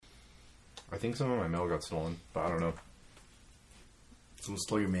I think some of my mail got stolen, but I don't know. Someone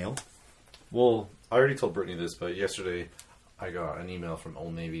stole your mail? Well, I already told Brittany this, but yesterday I got an email from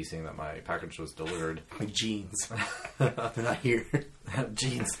Old Navy saying that my package was delivered. My jeans. They're not here.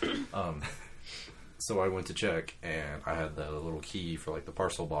 Jeans. So I went to check, and I had the little key for like the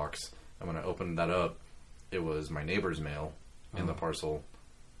parcel box. And when I opened that up, it was my neighbor's mail in the parcel.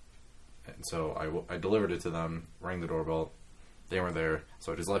 And so I delivered it to them, rang the doorbell. They weren't there,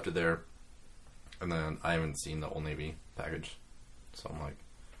 so I just left it there. And then I haven't seen the Old Navy package. So I'm like,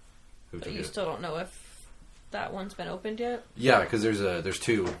 who But took you it? still don't know if that one's been opened yet? Yeah, because there's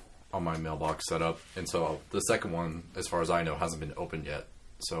two on my mailbox set up. And so the second one, as far as I know, hasn't been opened yet.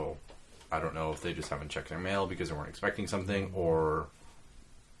 So I don't know if they just haven't checked their mail because they weren't expecting something, or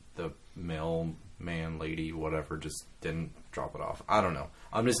the mailman, lady, whatever, just didn't drop it off. I don't know.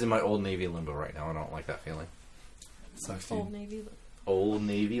 I'm just in my Old Navy limbo right now. I don't like that feeling. Sucks, dude. Old Navy. Old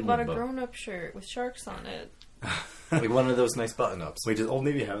Navy I bought a limbo. grown-up shirt with sharks on it. Like one of those nice button-ups. Wait, does Old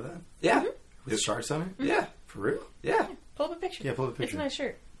Navy have that? Yeah. With sharks on it? Yeah. For real? Yeah. Pull up a picture. Yeah, pull up a It's picture. a nice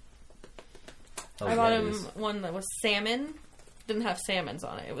shirt. Oh, I bought that him is- one that was salmon. Didn't have salmons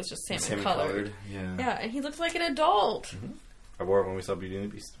on it. It was just salmon, Salmon colored. Yeah. Yeah, and he looks like an adult. I wore it when we saw Beauty and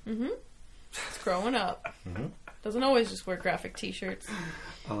the Beast. It's growing up. Mm-hmm. Doesn't always just wear graphic T-shirts.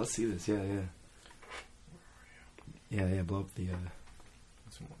 Oh, let's see this. Yeah, yeah. Yeah, blow up the...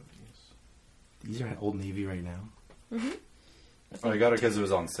 That's one of these. These are at Old Navy right now. Oh, I got it because it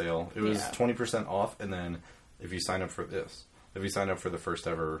was on sale. It was Yeah. 20% off, and then if you sign up for this, if you sign up for the first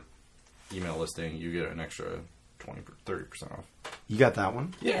ever email listing, you get an extra 30% off. You got that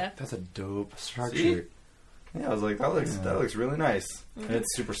one? Yeah. That's a dope shark See? shirt. Yeah, I was like, that looks really nice. And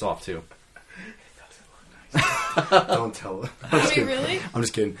it's super soft too. Don't tell her. Wait, really? I'm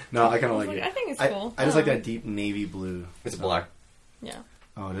just kidding. No, I kind of I was like it. I think it's cool. I just like that deep navy blue. It's black. Yeah.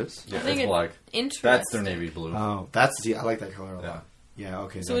 Oh, it is? Yeah, think it's it's black. Interesting. That's their navy blue. Oh, that's... See, I like that color a Yeah. lot. Yeah,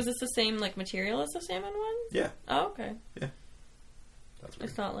 okay. So is this the same like material as the salmon one? Yeah, Oh, okay. that's weird.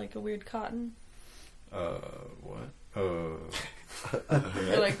 It's not like a weird cotton. What? Or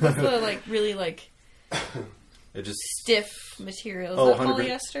like what's the like really like It just stiff material? Is Oh, that 100%.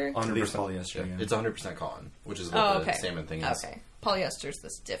 polyester? 100% It's polyester, yeah. It's 100% cotton, which is what Oh, the okay. salmon thing is. Okay. Polyester's the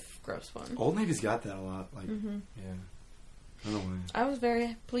stiff, gross one. Old Navy's got that a lot. Like, yeah. I don't know why. I was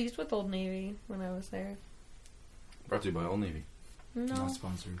very pleased with Old Navy when I was there. Brought to you by Old Navy. No. Not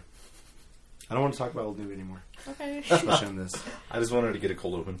sponsored. I don't want to talk about Old Navy anymore. Okay. Especially on this. I just wanted to get a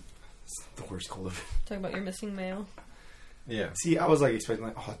cold open. It's the worst cold of it. Talk about your missing mail. Yeah. See, I was like expecting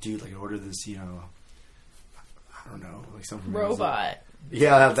like, oh, dude, like order this, I don't know, like something from Amazon. Robot.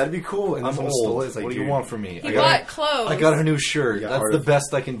 Yeah, that'd be cool. And I'm someone stole old. it. It's like, What do you dude, want from me? He bought clothes. I got a new shirt. Yeah, That's the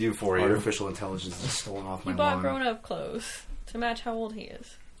best I can do for you. Artificial intelligence is stolen off He my bought lawn. grown-up clothes to match how old he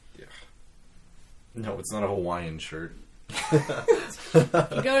is. No, it's not a Hawaiian shirt. You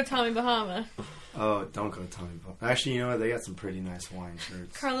go to Tommy Bahama. Oh, don't go to Tommy Bahama. Actually, you know what? They got some pretty nice Hawaiian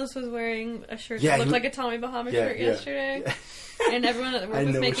shirts. Carlos was wearing a shirt Yeah, that looked he- like a Tommy Bahama Yeah, shirt yeah. yesterday. And everyone at I work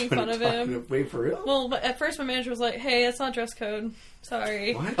was know making which one fun of you're talking him. about. Wait, for real? Well, but at first my manager was like, "Hey, it's not dress code.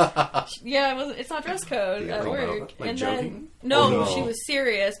 Sorry." What? Yeah, it wasn't. It's not dress code Yeah, at like, work. like and joking? then no, Oh, no. she was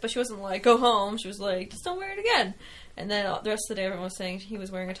serious, but she wasn't like, "Go home." She was like, "Just don't wear it again." And then the rest of the day, everyone was saying he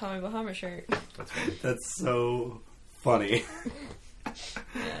was wearing a Tommy Bahama shirt. That's funny. That's so funny. Yeah,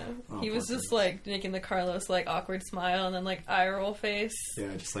 Oh, he was poor just Carlos. like making the Carlos like awkward smile and then like eye roll face.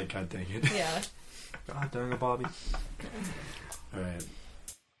 Yeah, just like, God dang it. Yeah. God dang it, Bobby. All right.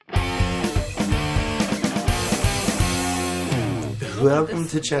 Welcome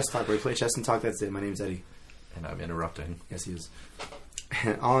to Chess Talk, where we play chess and talk. That's it. My name's Eddie. And I'm interrupting. Yes, he is.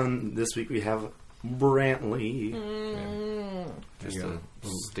 And on this week we have Brantley. Just There you a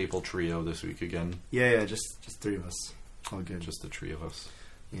go. staple trio this week again. Yeah, just three of us. All good. Just the three of us.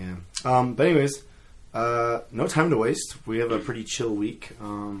 Yeah. But anyways, no time to waste. We have a pretty chill week.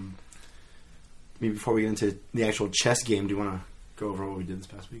 Maybe before we get into the actual chess game, do you want to go over what we did this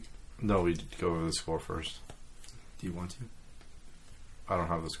past week? No, we did go over the score first. Do you want to? I don't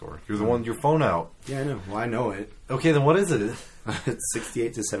have the score. You're the one. Your phone out. Yeah, I know. Well, I know it. Okay, then what is it? It's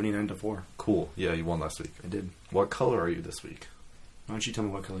 68 to 79 to 4. Cool. Yeah, you won last week. I did. What color are you this week? Why don't you tell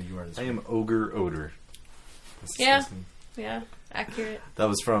me what color you are this I week? am Ogre Odor. That's Yeah. disgusting. Yeah. Accurate. That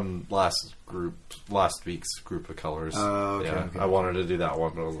was from last week's group of colors. Oh, okay, Yeah, okay, I wanted to do that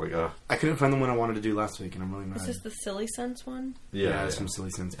one, but I was like, I couldn't find the one I wanted to do last week, and I'm really mad. Is this the Silly Sense one? Yeah, it's from Silly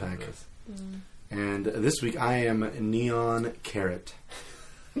Sense Yeah, Pack. it is. And this week I am Neon Carrot.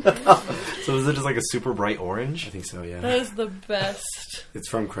 So is it just like a super bright orange? I think so, yeah. That is the best. It's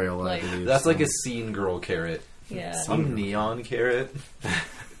from Crayola, Like- I believe. That's so. like a scene girl carrot. Yeah. I'm neon carrot.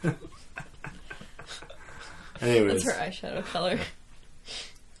 Anyways, That's her eyeshadow color.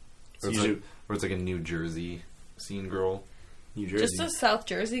 so Or it's, usually like, or it's like a New Jersey scene girl. New Jersey. Just a South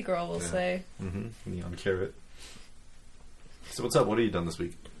Jersey girl will Yeah. say. Mm-hmm. Neon carrot. So what's up? What have you done this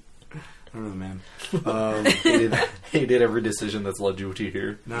week? I don't know, man. Hated every decision that's led you to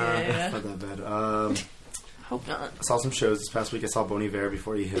here. Nah, Yeah. not that bad. Hope not. I saw some shows this past week. I saw Bon Iver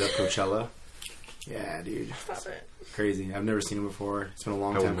before he hit up Coachella. Yeah, dude, Stop it. crazy. I've never seen him before. It's been a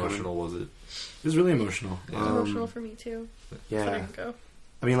long How time emotional was it? coming. It was really emotional. Yeah. Emotional for me too. So I Yeah, didn't go.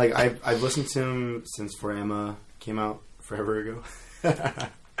 I mean, like I've listened to him since For Emma came out forever ago.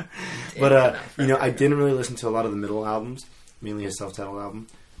 But I didn't really listen to a lot of the middle albums, mainly his self-titled album,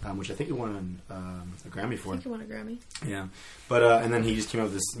 which I think he won a Grammy I for. think you won a Grammy. Yeah, but and then he just came out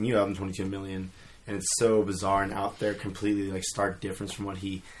with this new album, 22 Million, and it's so bizarre and out there, completely like stark difference from what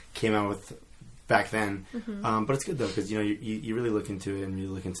he came out with back then. Mm-hmm. But it's good though, because you really look into it and you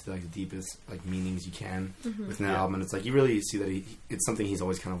look into like the deepest like meanings you can within that album, and it's like you really see that it's something he's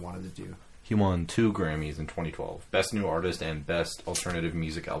always kind of wanted to do. He won 2 Grammys in 2012. Best New Artist and Best Alternative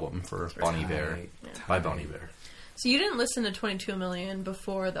Music Album for Bon Iver. Tight. Yeah. By Bon Iver. So you didn't listen to 22 Million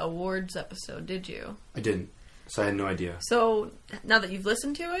before the awards episode, did you? I didn't, so I had no idea. So now that you've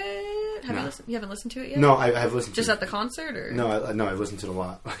listened to it, have No. you listened? You haven't listened to it yet? No, I've listened Just to at the concert, or No, I've listened to it a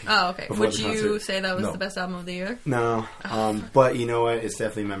lot. Oh, okay. Before Would the you concert. say that was No. the best album of the year? No, but you know what? It's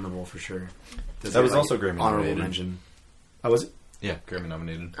definitely memorable for sure. That was also Grammy honorable nominated. mention. I was it Yeah, Grammy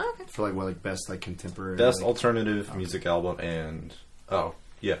nominated. Oh, okay. for like best like contemporary Best like, Alternative Music Album and... Oh,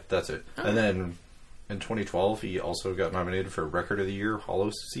 yeah, that's it. Oh. And then in 2012, he also got nominated for Record of the Year,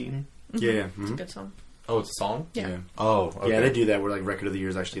 Holocene. Yeah, It's mhm. a good song. Oh, it's a song? Yeah. Oh, okay. Yeah, they do that where like record of the year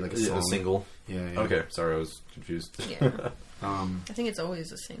is actually like a Yeah, song. a single. Yeah, yeah. Okay, sorry, I was confused. Yeah. I think it's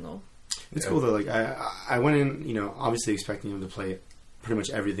always a single. It's Yeah. cool though. Like I went in, obviously expecting him to play pretty much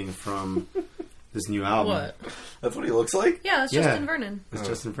everything from this new album. What? That's what he looks like? Yeah, that's Yeah. Justin Vernon. It's Oh.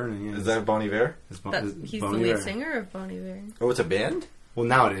 Justin Vernon. Yeah, Is that Bon Iver? It's Bon- That, it's he's the Bon lead Iver. singer of Bon Iver. Oh, it's a band? Well,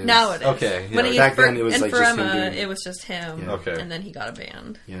 now it is. Now it is. Okay, yeah. When he, Back for, then, it was, and like, for just him Emma, doing- it was just him. Yeah. Okay. And then he got a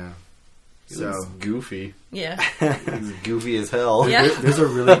band. Yeah. He So looks goofy. Yeah. He's goofy as hell. Yeah. there's a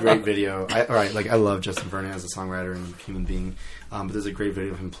really great video. I love Justin Vernon as a songwriter and human being, but there's a great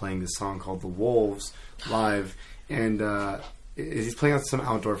video of him playing this song called "The Wolves" live, and he's playing at some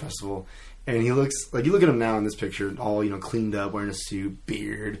outdoor festival, and he looks like you look at him now in this picture, all cleaned up, wearing a suit,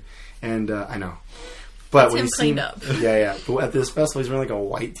 beard, and I know. But That's when him you see cleaned up. yeah. But at this festival, he's wearing like a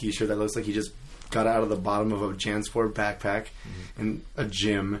white T-shirt that looks like he just got out of the bottom of a Jansport backpack in a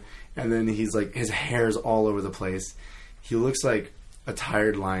gym, and then he's like his hair's all over the place. He looks like a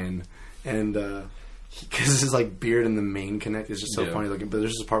tired lion, and because his like beard and the mane connect is just so Yeah. funny looking. But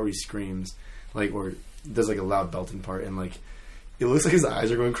there's just a part where he screams, like, or there's like a loud belting part, and like it looks like his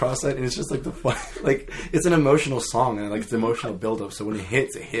eyes are going cross-eyed, and it's just like the fun, like it's an emotional song, and like it's emotional build-up. So when it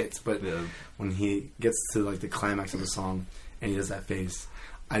hits, but Yeah. when he gets to like the climax of the song and he does that face,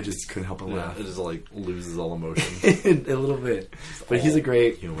 I just couldn't help but Yeah, laugh it just like loses all emotion. a little bit. But he's a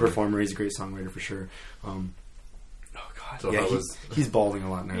great humor. performer. He's a great songwriter for sure. Oh god, So yeah, how was- he's balding a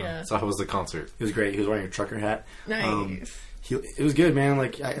lot now. Yeah. So how was the concert? It was great. He was wearing a trucker hat. Nice. It was good, man.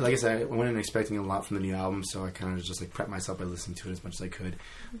 Like I said, I went in expecting a lot from the new album, so I kind of just like prepped myself by listening to it as much as I could.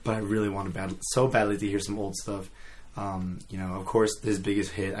 But I really wanted so badly to hear some old stuff. Of course, his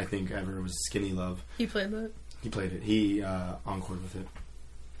biggest hit I think ever was "Skinny Love." He played that. He played it. He encored with it.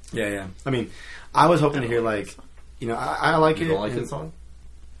 Yeah. I mean, I was hoping to hear like, I like You it. don't like and- his song?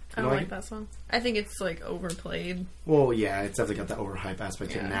 I You don't like like it? that song. I think it's like overplayed. Well, yeah, it's definitely got that overhype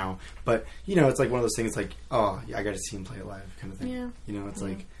aspect to it Yeah. now. But it's like one of those things. Like, oh, yeah, I got to see him play it live, kind of thing. Yeah. It's Yeah.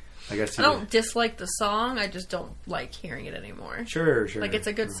 like I got to see. I don't dislike the song. I just don't like hearing it anymore. Sure. Like it's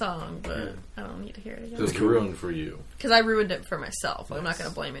a good Yeah. song, but Yeah. I don't need to hear it It again. was ruined for you. Because I ruined it for myself. Like, I'm not going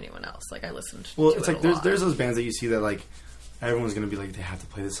to blame anyone else. Like I listened. Well, to it's it like a lot. there's those bands that you see that like everyone's gonna be like they have to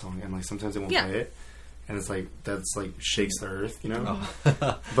play this song, and like sometimes they won't Yeah. play it, and it's like that's like shakes the earth, Oh.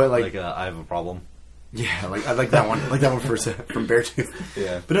 But like, I have a problem. yeah, like I like that one, first from Beartooth.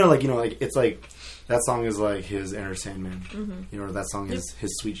 Yeah. But no, like like it's like that song is like his Enter Sandman, or that song is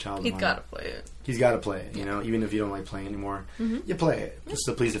his Sweet Child of He's Mine. got to play it. He's got to play it, even if you don't like playing anymore, you play it just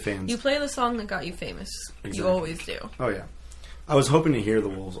to please the fans. You play the song that got you famous. Exactly. You always do. Oh yeah, I was hoping to hear the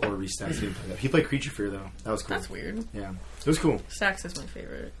Wolves or Reese Stacks. He didn't play that. He played Creature Fear though. That was cool. That's weird. Yeah, it was cool. Sax is my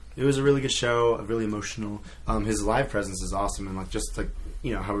favorite. It was a really good show, really emotional. His live presence is awesome, and like just like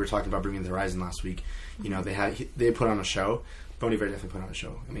how we were talking about Bringing the Horizon last week. They put on a show. Bon Iver definitely put on a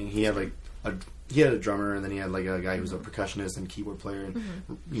show. I mean, he had like a drummer, and then he had like a guy who was a percussionist and keyboard player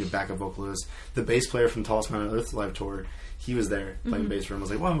and backup vocalist. The bass player from Tallest Man on Earth live tour, he was there playing bass for him. I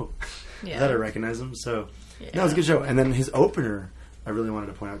was like, whoa. Yeah. I thought I recognized him. So Yeah. no, it was a good show. And then his opener, I really wanted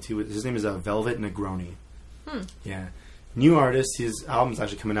to point out too. His name is Velvet Negroni. Yeah, new artist. His album's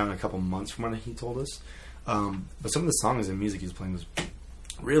actually coming out in a couple months, from what he told us. But some of the songs and music he was playing was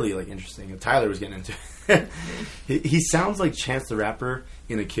really like interesting. And Tyler was getting into it. he sounds like Chance the Rapper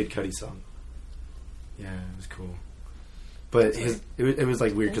in a Kid Cudi song. Yeah, it was cool. But it was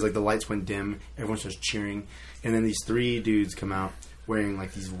like weird because like the lights went dim, everyone starts cheering, and then these three dudes come out wearing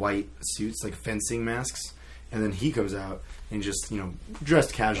like these white suits, like fencing masks, and then he comes out and just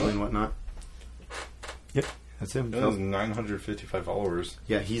dressed casually and whatnot. Yep, that's him. He has 955 followers.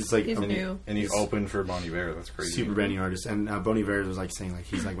 Yeah, he's like He's new. And he's open for Bon Iver. That's crazy. super brand new artist, and Bon Iver was like saying like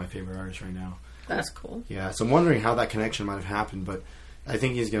he's like my favorite artist right now. That's cool. Yeah, so I'm wondering how that connection might have happened, but I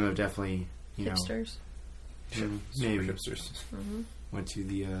think he's gonna definitely Hipsters. maybe hipsters. went to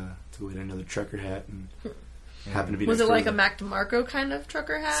the to get another trucker hat and happened to be. Was next it to like the- a Mac DeMarco kind of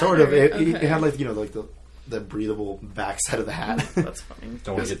trucker hat? Sort of. or- It okay. had like like the breathable backside of the hat. That's funny.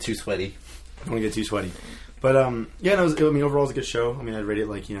 Don't want to get too sweaty. Don't want to get too sweaty. But yeah, no, overall it was a good show. I mean, I'd rate it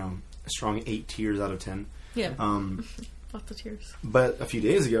like a strong 8 tiers out of 10. Yeah. Um, Lots of tears. but a few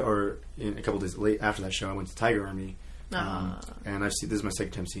days ago, or a couple days late after that show, I went to Tiger Army. And this is my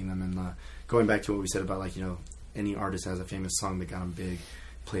second time seeing them, and going back to what we said about like any artist has a famous song that got them big,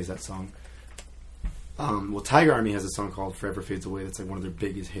 plays that song. Well, Tiger Army has a song called "Forever Fades Away." That's like one of their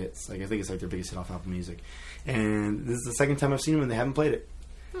biggest hits. Like I think it's like their biggest hit off Apple Music. And this is the second time I've seen them, and they haven't played it.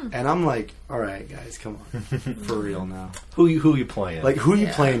 And I'm like, all right, guys, come on, for real now. Who you playing? Like, who are you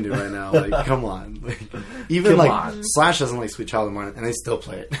Yeah. playing to right now? Like, come on. Like, even Come like on. Slash doesn't like "Sweet Child of Mine," and they still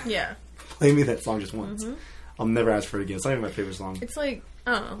play it. Yeah. Play me that song just once. I'll never ask for it again. It's not even my favorite song. It's like,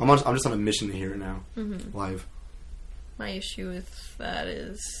 I don't know. I'm just on a mission to hear it now, live. My issue with that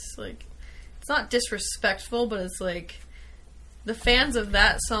is, like, it's not disrespectful, but it's like, the fans of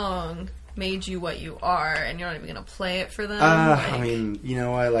that song made you what you are, and you're not even going to play it for them. Like, I mean, you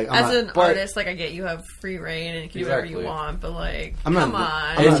know, I'm as not, an but artist, like, I get you have free reign and you can do whatever you Exactly. want, but, like, I'm not come them- on.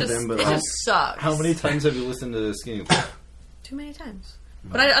 I'm It's not just, them, but it like- just sucks. How many times have you listened to Skinny Love? Too many times.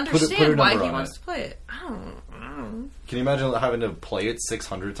 But I Put a understand why number he on wants it. to play it. I don't know. Can you imagine having to play it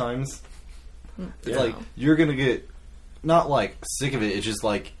 600 times? It's Yeah. like you're gonna get not like sick of it. It's just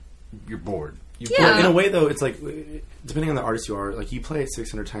like you're bored. You Yeah. in a way though, it's like depending on the artist you are, like you play it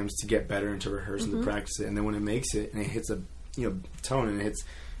 600 times to get better and to rehearse and to practice it, and then when it makes it and it hits a tone and it hits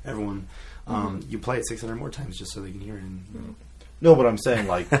everyone, you play it 600 more times just so they can hear it. And, No, but I'm saying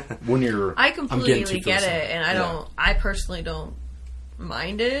like when you're I getting completely too get philosophical. it, and I personally don't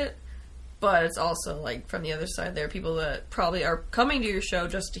mind it. But it's also like from the other side, there are people that probably are coming to your show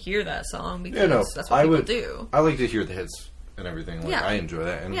just to hear that song because that's what people do. I like to hear the hits and everything. Like Yeah. I enjoy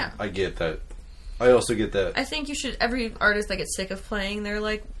that, and Yeah. I get that. I also get that. I think you should. Every artist that gets sick of playing their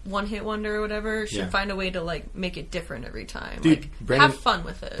like one hit wonder or whatever should Yeah. find a way to like make it different every time. Dude, like, Brandon- have fun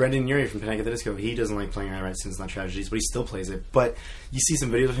with it. Brendan Urie from Panic at the Disco, he doesn't like playing I Write Sins Not Tragedies, but he still plays it. But you see some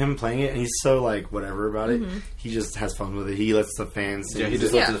videos of him playing it, and he's so like whatever about it. He just has fun with it. He lets the fans sing. Yeah, he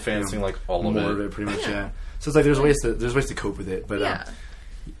just Yeah. lets the fans sing like all of more it. of it, pretty much. Yeah. So it's like there's ways to cope with it, but Yeah.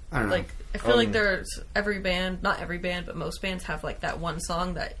 I don't know. Like I feel like there's every band, not every band, but most bands have like that one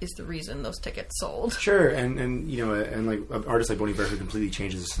song that is the reason those tickets sold. Sure, and like an artist like Bon Iver who completely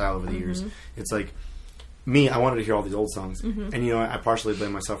changes his style over the years. It's like me, I wanted to hear all these old songs, and I partially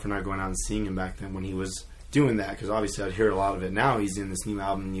blame myself for not going out and seeing him back then when he was doing that because obviously I'd hear a lot of it. Now he's in this new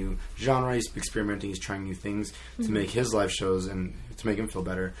album, new genre. He's experimenting. He's trying new things to make his live shows and to make him feel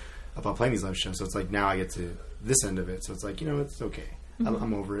better about playing these live shows. So it's like now I get to this end of it. So it's like it's okay.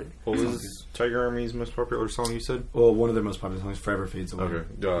 I'm over it. What was Tiger Army's most popular song? You said. Well, one of their most popular songs, "Forever Fades Away." Okay.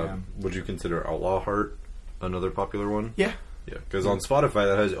 Yeah. Would you consider Outlaw Heart another popular one? Yeah. Yeah, because on Spotify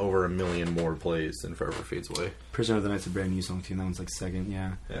that has over 1 million more plays than Forever Fades Away. "Prisoner of the Night's a brand new song too. And that one's like second.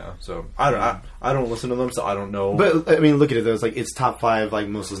 Yeah. Yeah, so I don't listen to them, so I don't know. But I mean, look at it though. It's like it's top 5 like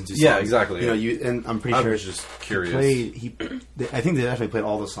most listened to songs. Yeah, exactly, You know, yeah. and I'm pretty I sure was just curious. I think they definitely played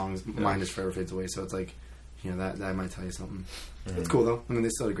all the songs. Mine is "Forever Fades Away," so it's like, that might tell you something. It's cool though. I mean, they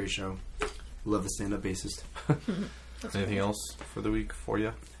still had a great show. Love the stand-up bassist. Anything else for the week for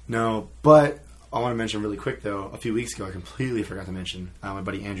you? No, but I want to mention really quick though. A few weeks ago, I completely forgot to mention. My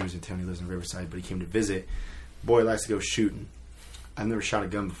buddy Andrew was in town. He lives in Riverside, but he came to visit. Boy likes to go shooting. I've never shot a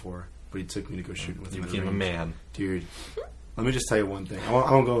gun before, but he took me to go shooting with You him. at became a range. man. Dude, let me just tell you one thing. I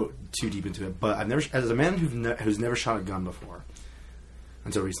won't go too deep into it, but I've never, as a man who's never shot a gun before,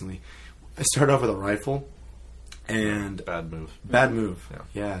 until recently, I started off with a rifle, and Bad move. bad move.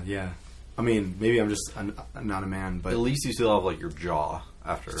 Yeah. Yeah. I mean, maybe I'm just I'm not a man, but At least you still have like your jaw.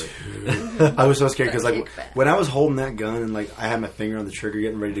 after. Right? I was so scared because, like, Kickback. when I was holding that gun and, like, I had my finger on the trigger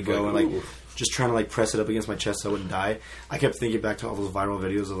getting ready to go and, like, ooh. just trying to, like, press it up against my chest so I wouldn't die, I kept thinking back to all those viral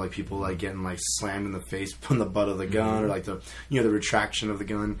videos of, like, people, like, getting, like, slammed in the face from the butt of the gun or, like, the, you know, the retraction of the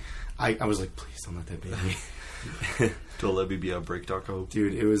gun. I was like, please don't let that be me. Don't let me be on break.co.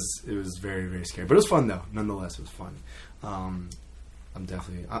 Dude, it was very, very scary. But it was fun, though. Nonetheless, it was fun. I'm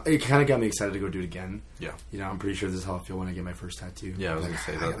definitely... it kind of got me excited to go do it again. Yeah. You know, I'm pretty sure this is how I feel when I get my first tattoo. Yeah, I was Like, going to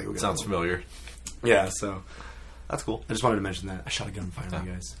say I gotta go that. get Sounds one. familiar. Yeah, so... That's cool. I just wanted to mention that. I shot a gun finally,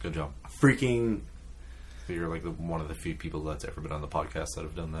 Yeah, guys. good job. Freaking... You're like one of the few people that's ever been on the podcast that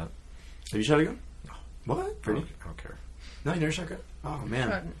have done that. Have you shot a gun? No. What? I Pretty? don't care. No, you never shot a gun? Oh, man.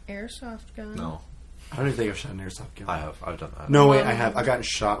 Shot an airsoft gun. No, I don't even think I've shot an airsoft gun. I have. I've done that. No, wait, I have. I gotten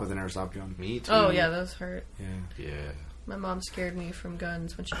shot with an airsoft gun. Me too. Oh yeah, those hurt. Yeah. Yeah. My mom scared me from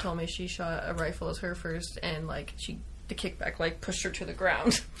guns when she told me she shot a rifle as her first, and like the kickback like pushed her to the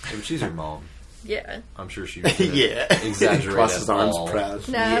ground. Yeah, but she's your mom. Yeah, I'm sure she Yeah. exaggerate Cross at his arms, all. proud.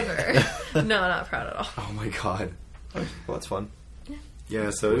 never. No, not proud at all. Oh, my God. Well, that's fun. Yeah,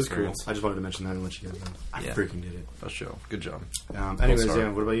 so it was cool. Experience. I just wanted to mention that and let you guys know. I Yeah. freaking did it. That's show. Good job. Anyways, sorry.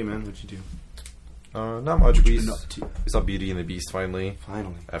 yeah, what about you, man? What'd you do? Not much. We been up to? saw Beauty and the Beast finally.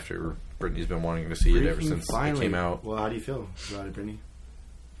 Finally. After Brittany's been wanting to see it ever Freaking since finally. it came out. Well, how do you feel about it, Brittany?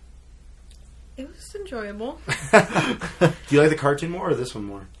 It was enjoyable. Do you like the cartoon more or this one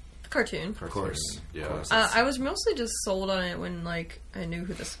more? The cartoon. Of course. Yeah. Of course. I was mostly just sold on it when like I knew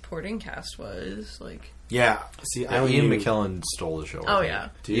who the supporting cast was. Like, Yeah. See, I only Ian knew- McKellen stole the show. I oh think. yeah,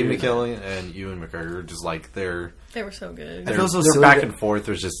 Dude. Ian McKellen and Ewan McGregor just like they're they were so good. I feel so their silly back that- and forth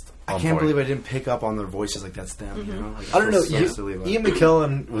was just I on can't point. believe I didn't pick up on their voices like that's them, you know? Like, I don't know. feel so silly about Ian it.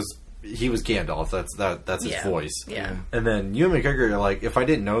 McKellen was Gandalf. That's his Yeah. voice. Yeah. And then Ewan McGregor, like, if I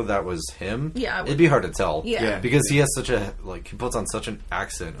didn't know that was him, Yeah, I it'd would- be hard to tell. Yeah. Yeah. Because he has such a he puts on such an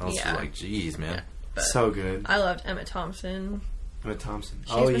accent. I was Yeah. like, geez, man. Yeah. But So good. I loved Emma Thompson. Emma Thompson.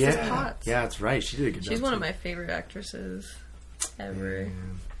 She's oh, Mrs. yeah. Potts. Yeah, that's right. She did a good job. She's one of too. my favorite actresses ever. Yeah.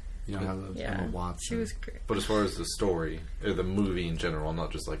 You know, I love Yeah, Emma Watson. she was great. But as far as the story or the movie in general,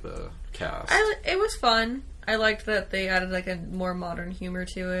 not just like the cast. It was fun. I liked that they added like a more modern humor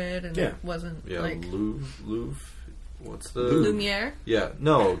to it, and Yeah. it wasn't yeah, like Louvre. What's the Lumiere. Yeah,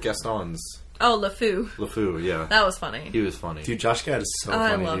 no, Gaston's Oh, LeFou. LeFou. Yeah, That was funny. he was funny. Dude, Josh Gad is so I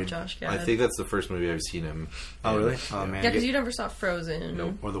funny, love dude. Josh Gad. I think that's the first movie I've seen him. Oh, in. really? Oh, man. Yeah, because you never saw Frozen.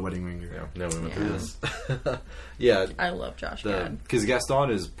 Nope. Or The Wedding Ringer. Yeah, no, we went Yeah. through this. Yeah, I love Josh Gad. because Gaston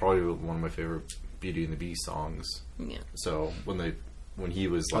is probably one of my favorite Beauty and the Beast songs. Yeah. So when he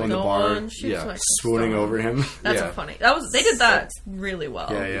was Oh, like, in the No bar, one shoots yeah, like a Swooning star. over him. That's Yeah. a funny. They did that really well.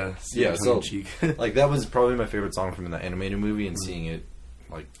 Yeah, yeah. Yeah, Tongue so in cheek. like that was probably my favorite song from the animated movie, and seeing it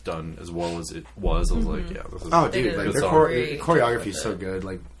like done as well as it was, I was like, yeah, this is Oh, They dude, did like a their great choreography job is so with it. good.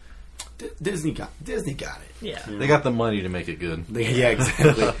 Like Disney got it. Yeah. You know? they got the money to make it good. Yeah,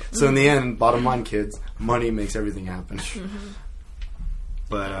 exactly. So in the end, bottom line, kids, money makes everything happen.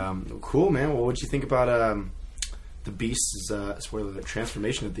 But cool, man. Well, what'd you think about the Beast's spoiler alert,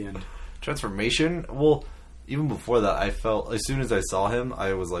 transformation at the end? Transformation. Well, even before that, I felt as soon as I saw him,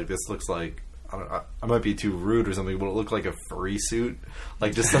 I was like, this looks like. I might be too rude or something, but it looked like a furry suit.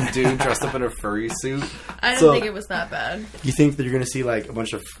 Like just some dude dressed up in a furry suit. I didn't So- think it was that bad. You think that you're going to see like a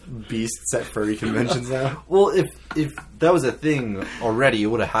bunch of Beasts at furry conventions now? Well, if that was a thing already, it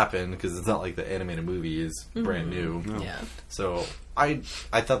would have happened because it's not like the animated movie is brand new. Yeah. So I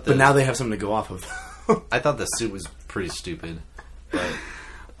thought that. But now they have something to go off of. I thought the suit was pretty stupid. But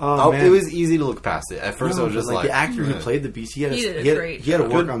Oh, man. it was easy to look past it. At first, No, I was just but, like the actor who eh. played the Beast, he had He to, did a he had, great he had to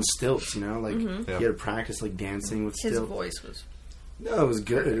job. work on stilts, you know, like Yeah. he had to practice like dancing with His stilts. voice was. No, it was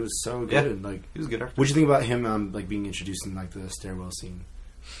good. It was so Yeah. good. Like, He was a good actor. what'd you think about him like being introduced in like the stairwell scene?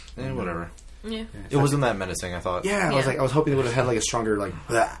 Whatever. Yeah. It wasn't that menacing. I thought. Yeah, I was hoping they would have had like a stronger like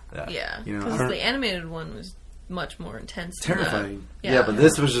blah. Yeah. You know, I Because don't- the animated one was much more intense. than that. Terrifying. Yeah, but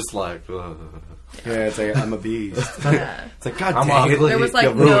this was just like. Yeah, it's like I'm a beast. Yeah. It's like God I'm dang it. ugly. There was You like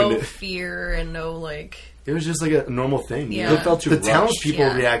ruined no it. fear and no like. It was just like a normal thing. Yeah. You know? It felt too the rushed. townspeople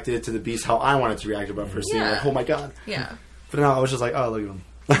Yeah. reacted to the Beast how I wanted to react about first seeing it, Yeah. like, oh my god. Yeah. But now I was just like, oh look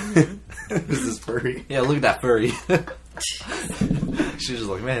at him. This is furry. Yeah, look at that furry. She's just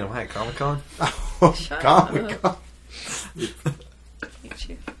like, man, am I at Comic Con? Shut Comic Con. Hate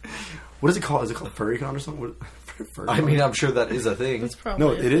you. What is it called? Is it called FurryCon or something? What, Furry I mean, I'm sure that is a thing. That's probably.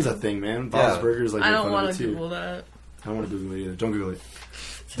 no, it is a thing, man. Bob's Yeah. Burgers like I made don't fun want of it to too. Google that. I don't want to Google it either. Don't Google it.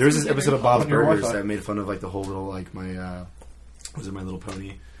 There's this episode of Bob's On your Burgers Wi-Fi. that made fun of like the whole little like my was it My Little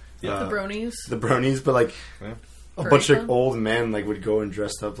Pony? Yeah. The bronies. The bronies, but like Yeah. a Furry bunch of fun? old men like would go and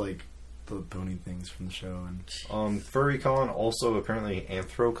dressed up like the bony things from the show and FurryCon, also apparently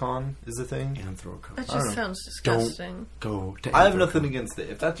Anthrocon is a thing. Anthrocon. That I don't just know. sounds disgusting. Go to I have Anthrocon. nothing against it.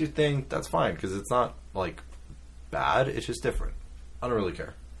 If that's your thing, that's fine, because it's not, like, bad. It's just different. I don't really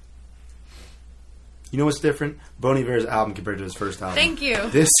care. You know what's different? Bon Iver's album compared to his first album. Thank you.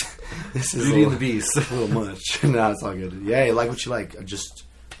 This is Beauty a and the little, Beast. a little much. No, it's all good. Yeah, you like what you like. Just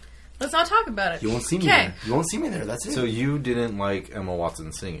Let's not talk about it. you won't see me Okay. there. You won't see me there. That's it. So you didn't like Emma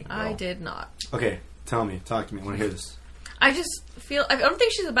Watson singing, I though. did not. Okay, tell me. Talk to me. I want to hear this. I just feel. I don't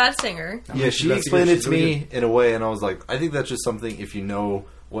think she's a bad singer. Yeah, she That's explained good. it She's to really me in a way, and I was like, I think that's just something, if you know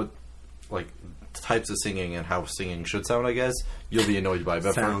what, like, types of singing and how singing should sound, I guess, you'll be annoyed by it.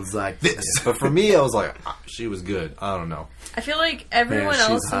 But Sounds like this. but for me, I was like, she was good. I don't know. I feel like everyone Man, she's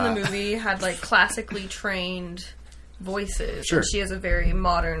else in hot. the movie had like classically trained voices. Sure. And she has a very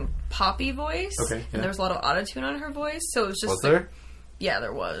modern poppy voice. Okay, yeah. And there was a lot of autotune on her voice, so it was just Was like, there? yeah,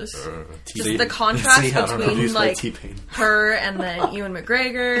 there was. See- Just the contrast see, I don't know. between Produced by like T-Pain. her and then Ewan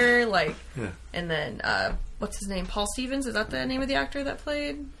McGregor, like, Yeah. and then what's his name? Paul Stevens. Is that the name of the actor that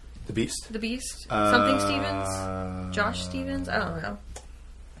played The Beast. the Beast? Something Stevens. Josh Stevens. I don't know.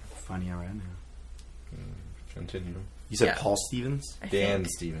 Finding out right now. Continue. You said Yeah. Paul Stevens? I Dan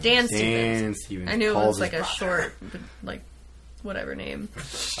think. Stevens. Dan Stevens. Dan Stevens. I knew it Paul's was like his a brother. short, like whatever name.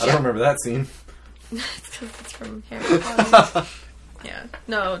 I don't remember that scene. It's 'cause it's from Harry Potter. Yeah.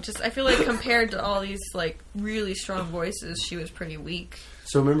 No, just I feel like compared to all these like really strong voices, she was pretty weak.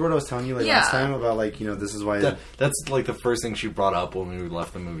 So remember what I was telling you like Yeah. last time about like, you know, this is why... That's like the first thing she brought up when we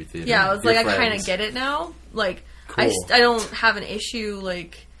left the movie theater. Yeah, I was Your like, I kind friends. of get it now. Like, Cool. I don't have an issue.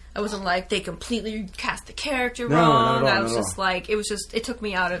 Like, I wasn't like they completely cast the character No, not wrong. at all, I not was at just like, it took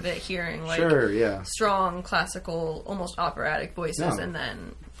me out of it hearing like Sure, yeah. strong classical, almost operatic voices, No. and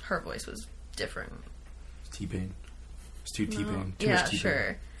then her voice was different. T-Pain. It's too T-Pain. Too Yeah, much T-Pain.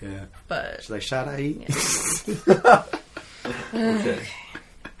 sure, Yeah. but She's like, should I eat? Okay.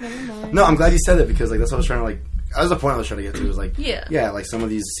 never mind. No, I'm glad you said that because like that's what I was trying to like. That was the point I was trying to get to. Was like, Yeah. like some of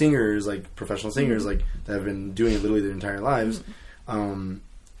these singers, like professional singers, like that have been doing it literally their entire lives.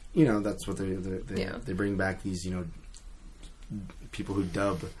 You know, that's what they bring back these people who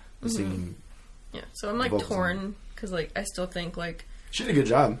dub the singing. Yeah, so I'm like vocals. torn because like I still think like She did a good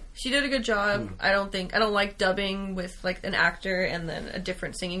job. she did a good job. I don't like dubbing with like an actor and then a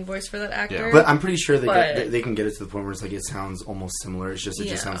different singing voice for that actor. But I'm pretty sure But- they can get it to the point where it's like it sounds almost similar. It's just it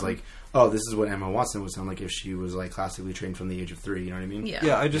just Yeah. sounds like, oh, this is what Emma Watson would sound like if she was like classically trained from the age of 3. You know what I mean? yeah,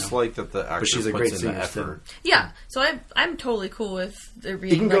 Yeah, I just like that the actor she's a puts great in the singer still. effort. yeah. So I'm totally cool with there It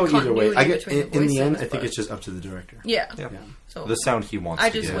being can go like, either way. continuity I get between in the end. voices, I think but- it's just up to the director. yeah. Yeah. Yeah. So The sound he wants I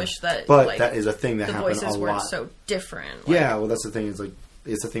to just get. wish that But like, that is a thing that the happened voices a weren't lot. so different. Like, Yeah, well, that's the thing. Is like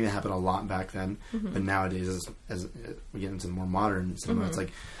it's a thing that happened a lot back then, but nowadays, as we get into the more modern cinema, it's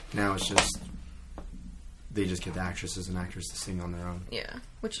like now it's just they just get the actresses and actors to sing on their own. yeah.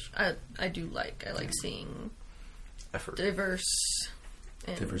 Which I do like. I like seeing effort. diverse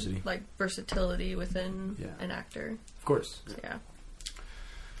and Diversity. like versatility within Yeah. an actor. Of course. So, yeah.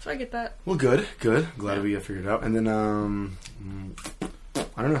 So I get that. Well, good. Glad we got figured it out. And then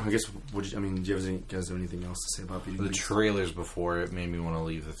I don't know. I guess do you guys have anything else to say about Beauty and The the Beast? trailers before it made me want to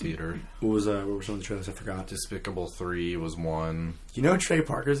leave the theater. What were some of the trailers? I forgot. Despicable 3 was one. You know Trey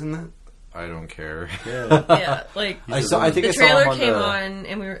Parker's in that? I don't care. Yeah. Yeah, like I think the I saw trailer him on came the- on,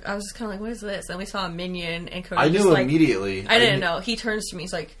 and I was just kind of like, "What is this?" And we saw a Minion, and Cody I just knew like, immediately. I didn't know. He turns to me,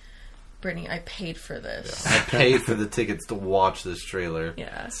 he's like, "Brittany, I paid for this." I paid for the tickets to watch this trailer.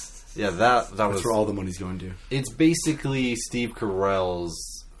 Yeah, Yeah, that was. That's where all the money's going to. It's basically Steve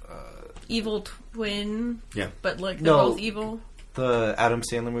Carell's evil twin. Yeah. but like they're No. both evil. the Adam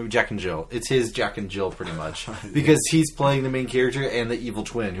Sandler movie, Jack and Jill. It's his Jack and Jill, pretty much, because he's playing the main character and the evil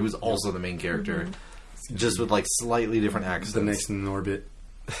twin, who's also the main character, just with like slightly different accents. The next in orbit.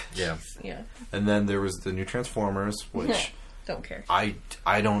 Yeah, Yeah, and then there was the new Transformers, which don't care. I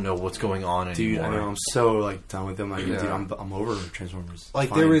don't know what's going on Dude, anymore. I know, I'm so like done with them. Like, Yeah. dude, I'm over Transformers. Like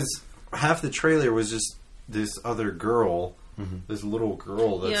Fine. there was half the trailer was just this other girl, this little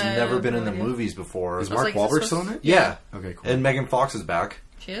girl that's Yeah, never been no in the idea. movies before. Is I was Mark like, is Wahlberg this still in it? Yeah, Okay, cool. and Megan Fox is back.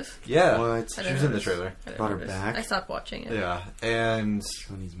 She is. Yeah, What? I she didn't was in the notice. trailer. I didn't Brought her notice. back? I stopped watching it. Yeah, and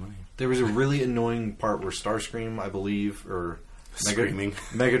Still needs money. there was a really annoying part where Starscream, I believe, or Screaming.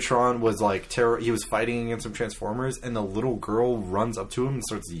 Megatron was like he was fighting against some Transformers, and the little girl runs up to him and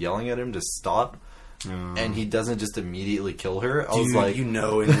starts yelling at him to stop, and he doesn't just immediately kill her. I was Dude, like, you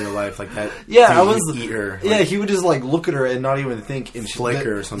know, in real life, like that. yeah, dude, I was he'd eat her. Yeah, Like, he would just like look at her and not even think, and Flick the,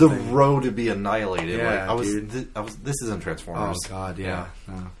 her or something. The row to be annihilated. Yeah, like, I was, dude. this isn't Transformers. oh god, yeah.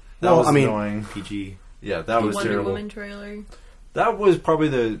 That was I mean, annoying. PG. Yeah, that was Wonder terrible. Woman trailer. That was probably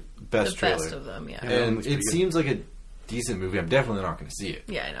the best The trailer. best of them, yeah. Yeah. And looks it pretty good. seems like a decent movie. I'm definitely not going to see it.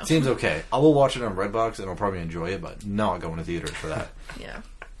 Yeah, I know. Seems okay. I will watch it on Redbox and I'll probably enjoy it, but not going to theaters for that. Yeah.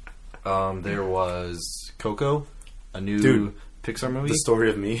 There was Coco, a new Dude, Pixar movie. The story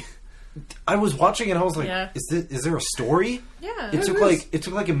of me. I was watching it and I was like, Yeah. is there a story? Yeah. It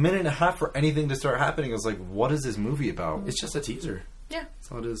took like a minute and a half for anything to start happening. I was like, what is this movie about? It's just a teaser. Yeah.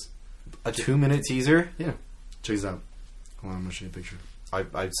 That's all it is. A 2-minute teaser? Yeah. Check this out. Hold on, I'm gonna show you a picture.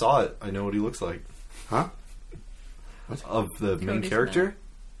 I saw it. I know what he looks like. Huh? Of the main Cody's character?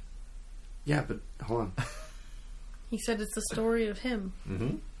 Yeah, but hold on. He said it's the story of him.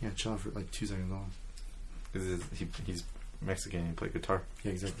 Mm-hmm. Yeah, chill out for like 2 seconds. Hold on. He's Mexican. He played guitar.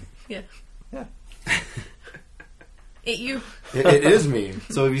 Yeah, exactly. Yeah. Yeah. You. It is me.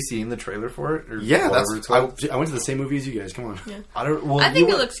 So have you seen the trailer for it? Or Yeah, whatever it's called? I went to the same movie as you guys. Come on. Yeah. I don't. Well, I think you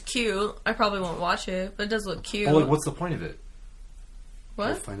it were- looks cute. I probably won't watch it, but it does look cute. Well, like, what's the point of it? We'll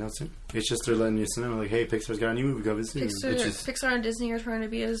What? find out soon. It's just they're letting you know, like, hey, Pixar's got a new movie. Go visit. Pixar and Disney are trying to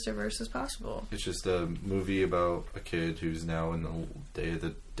be as diverse as possible. It's just a movie about a kid who's now in the Day of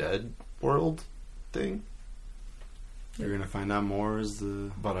the Dead world thing, You're gonna find out more as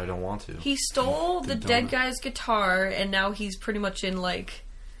the. but I don't want to. He stole the Did dead donut. guy's guitar, and now he's pretty much in, like,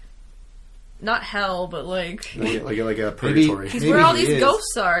 not hell, but, like... Like a purgatory. He's Maybe where all he these is,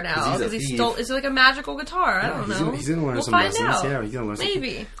 ghosts are 'cause now, he's a because he thief. stole... It's like a magical guitar. I Yeah, don't he's know. gonna- he's gonna learn we'll some find lessons. out. Yeah, he's gonna learn something.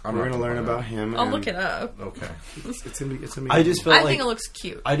 Maybe. I'm We're not gonna learn find about out. him. I'll and look it up. Okay. It's gonna be. I just felt I like think it looks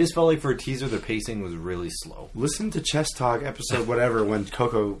cute. I just felt like for a teaser, the pacing was really slow. Listen to Chess Talk episode whatever when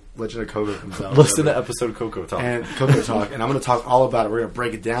Legend of Coco comes out. Listen to whatever. episode Coco Talk. And Coco Talk, and I'm gonna talk all about it. We're gonna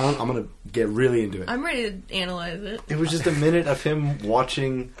break it down. I'm gonna get really into it. I'm ready to analyze it. It was just a minute of him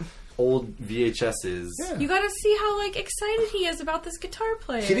watching old VHSs. Yeah. You gotta see how, like, excited he is about this guitar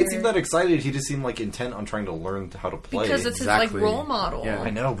player. He didn't seem that excited. He just seemed like intent on trying to learn how to play. Because it's Exactly. his, like, role model. Yeah, I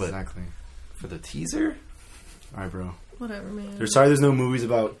know, but- exactly. for the teaser. All right, bro. Whatever, man. They're sorry. There's no movies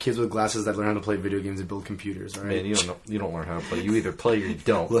about kids with glasses that learn how to play video games and build computers. All right. Man, you don't know. You don't learn how to play. You either play or you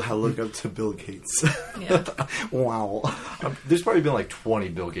don't. Look up to Bill Gates. Yeah. Wow. There's probably been like 20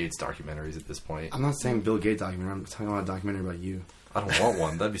 Bill Gates documentaries at this point. I'm not saying Bill Gates documentary. I'm talking about a documentary about you. I don't want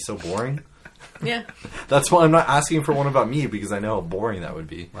one. That'd be so boring. Yeah. That's why I'm not asking for one about me, because I know how boring that would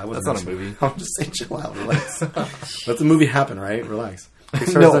be. I That's wasn't not a asking- movie. I'm just saying, chill out, relax. Let the movie happen, right? Relax.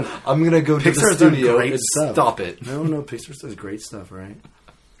 Pixar's No, done, I'm gonna go to the Pixar's done studio great and stuff. stop it. No, Pixar does great stuff, right?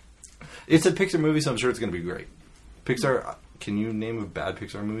 It's a Pixar movie, so I'm sure it's gonna be great. Pixar. Can you name a bad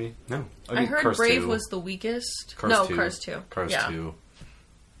Pixar movie? No. I heard Cars Brave 2. was the weakest. Cars no, 2. Cars 2. Cars yeah. 2.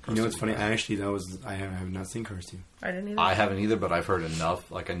 You know what's funny? I have not seen Cars 2. I didn't either. I haven't either, but I've heard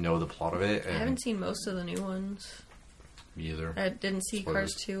enough. Like, I know the plot of it. I And haven't seen most of the new ones. me either. I didn't see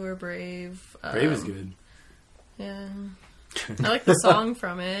Spoilers. Cars 2 or Brave. Brave is good. Yeah. I like the song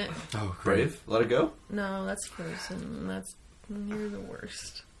from it. Oh, great. Brave? Let it go? No, that's Frozen. You're the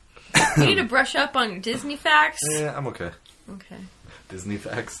worst. You need to brush up on your Disney facts. Yeah, I'm okay. Okay. Disney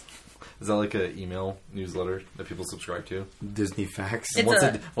Facts. Is that like an email newsletter that people subscribe to? Disney Facts. It's Once a,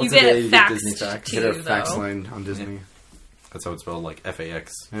 a- you once a get day it you get faxed Disney facts. to Get a you, fax though. line on Disney. That's how it's spelled, like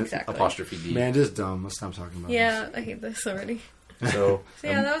FAX Exactly. apostrophe D. Man, just dumb. Let's stop talking about Yeah, I hate this already. So, So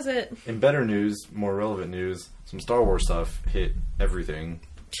yeah, that was it. in better news, more relevant news, some Star Wars stuff hit everything.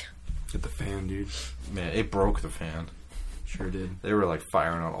 this. Get the fan, dude. Man, it broke the fan. Sure did. They were like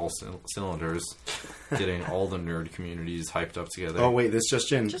firing on all cylinders, getting all the nerd communities hyped up together. Oh, wait, this just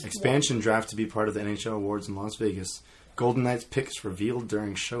in. Just Expansion draft to be part of the NHL Awards in Las Vegas. Golden Knights picks revealed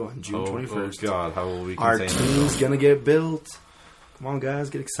during show on June 21st. Oh God, how will we Our contain team's gonna get built. Come on, guys,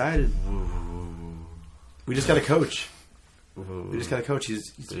 get excited. We just got a coach. We just got a coach. He's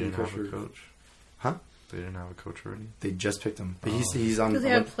They been didn't coach have a for- coach. Huh? They didn't have a coach already. They just picked him. But he's on. Do they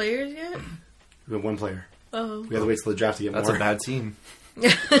have players yet? We have one player. Oh. We gotta wait till the draft to get That's more. a bad team.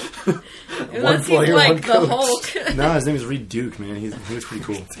 That seems player, like one the coach. Hulk. No, his name is Reed Duke, man. He was pretty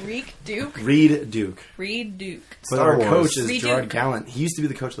cool. Reek Duke? Reed Duke. Reed Duke. But Star our Wars. coach is Reed Gerard Duke. Gallant. He used to be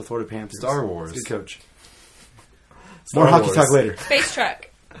the coach of the Florida Panthers. Star Wars. He's a good coach. Star More hockey Wars. talk later. Space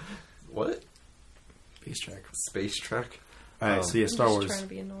Trek. What? Base track. Space Trek? All right, so yeah, Star I'm Wars. just trying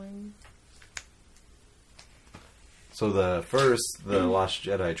to be annoying. So the Last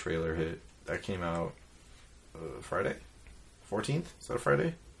Jedi trailer hit. That came out Friday? 14th? Is that a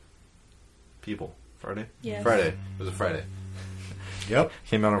Friday? People. Friday? Yes. Friday. It was a Friday. Yep.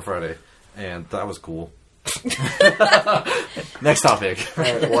 Came out on Friday. And that was cool. Next topic.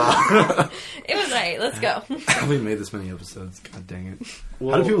 Wow. It was alright. Let's go. we made this many episodes. God dang it.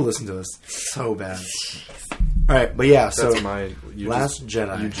 How do people listen to us? So bad. All right, but yeah, so That's my... Last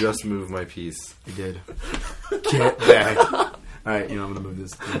Jedi. You just moved my piece. You did. Get back. All right, I'm gonna move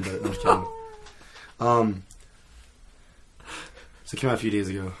this. I'm just kidding. So it came out a few days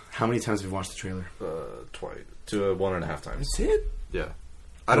ago. How many times have you watched the trailer? Twice to 1.5 times. That's it. Yeah,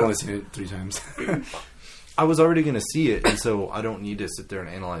 I've only seen it 3 times. I was already going to see it, and so I don't need to sit there and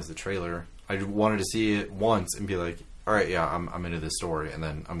analyze the trailer. I wanted to see it once and be like, all right, yeah, I'm into this story, and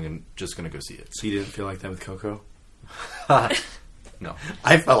then I'm just going to go see it. So you didn't feel like that with Coco? No.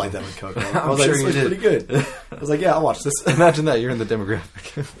 I felt like that with Coco. I was sure like, you this looks did. pretty good. I was like, yeah, I'll watch this. Imagine that, you're in the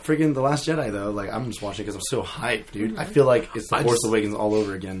demographic. Freaking The Last Jedi, though, like, I'm just watching because I'm so hyped, dude. I feel like it's The Force Awakens all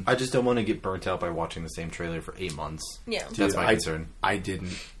over again. I just don't want to get burnt out by watching the same trailer for 8 months. Yeah. Dude, That's my concern. I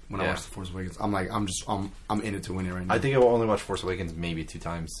didn't when I watched The Force Awakens. I'm like, I'm in it to win it right now. I think I will only watch Force Awakens maybe 2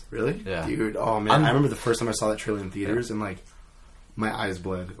 times. Really? Yeah. Dude, oh man. I remember the first time I saw that trailer in theaters and like, my eyes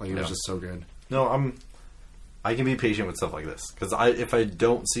bled. Like, it was just so good. No, I can be patient with stuff like this because if I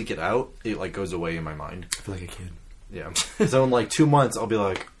don't seek it out, it like goes away in my mind. I feel like a kid. Yeah. So in like 2 months, I'll be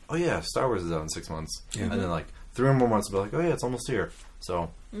like, oh yeah, Star Wars is out in 6 months, Yeah. and then like 3 more months, I'll be like, oh yeah, it's almost here.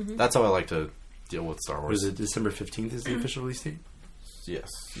 So that's how I like to deal with Star What Wars. is it? December 15th is the official release date? Yes,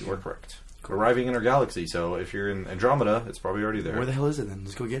 you are correct. Arriving in our galaxy, so if you're in Andromeda, it's probably already there. Where the hell is it then?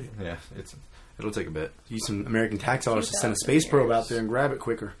 Let's go get it. Yeah, it'll take a bit. Use some American tax dollars to send a 2,000 space probe years. out there and grab it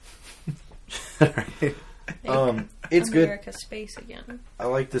quicker. Alright. It's good. America space again. I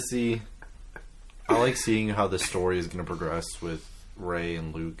like seeing how the story is going to progress with Rey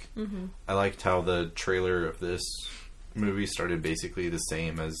and Luke. Mm-hmm. I liked how the trailer of this movie started basically the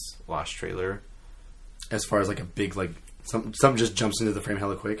same as last trailer. As far as like a big, like, something just jumps into the frame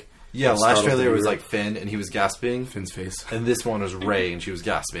hella quick. Yeah, Startled last trailer the was viewer. like Finn and he was gasping, Finn's face. and this one was Rey and she was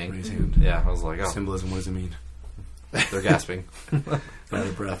gasping. Rey's hand. Yeah, I was like, oh, Symbolism, what does it mean? they're gasping. Out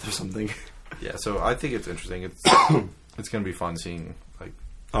of breath or something. Yeah, so I think it's interesting. It's it's going to be fun seeing like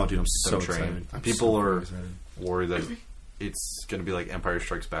Oh, dude, I'm so them train. excited. I'm People so are excited. worried that it's going to be like Empire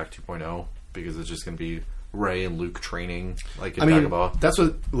Strikes Back 2.0 because it's just going to be Rey and Luke training like in I mean, Dagobah. that's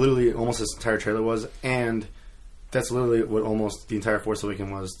what literally almost this entire trailer was, and that's literally what almost the entire Force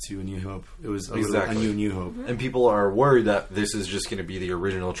Awakens was to A New Hope. It was Exactly. a New Hope. And people are worried that this is just going to be the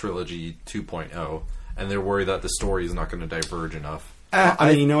original trilogy 2.0, and they're worried that the story is not going to diverge enough. I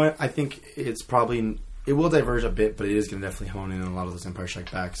mean, you know what? I think it's probably... It will diverge a bit, but it is going to definitely hone in on a lot of those Empire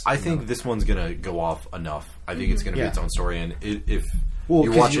Strikes Backs. I think this one's going to go off enough. I think it's going to be Yeah. its own story, and if Well, you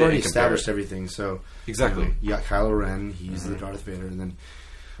because watch you it already and compare established it, everything, so... Exactly. You got Kylo Ren, he's the Darth Vader, and then...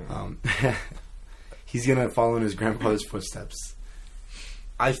 he's going to follow in his grandfather's footsteps.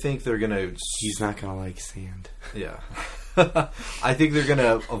 I think they're going to... He's not going to like sand. Yeah. I think they're going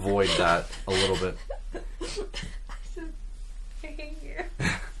to avoid that a little bit. I hate you.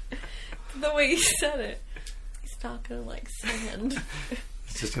 The way you said it. He's not gonna like sand.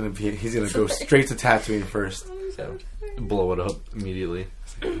 It's just going to be... He's going to go straight to Tatooine first. I'm so tired. Blow it up immediately.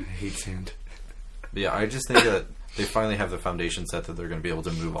 I hate sand. But yeah, I just think that they finally have the foundation set that they're going to be able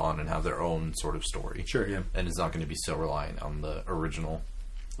to move on and have their own sort of story. Sure, yeah. And it's not going to be so reliant on the original.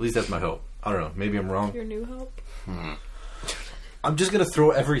 At least that's my hope. I don't know. Maybe I'm wrong. Your new hope. I'm just going to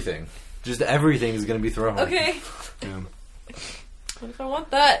throw everything. Just everything is going to be thrown. Okay. Yeah. What if I want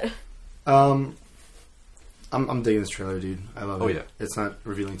that? I'm digging this trailer, dude. I love it. Oh, yeah. It's not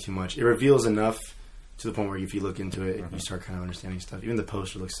revealing too much. It reveals enough to the point where if you look into it, you start kind of understanding stuff. Even the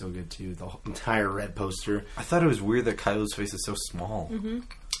poster looks so good, too. The entire red poster. I thought it was weird that Kylo's face is so small. Can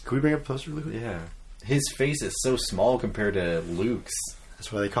we bring up the poster really quick? Yeah. His face is so small compared to Luke's.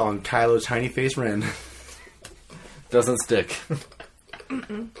 That's why they call him Kylo Tiny Face Ren. Doesn't stick.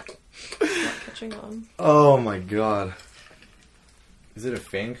 Not catching on. Oh, my God. Is it a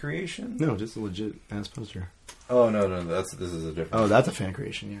fan creation? No, just a legit ass poster. Oh, no. This is a different. Oh, that's a fan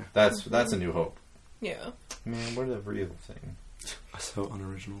creation, yeah. That's a New Hope. Yeah. Man, where's the real thing? So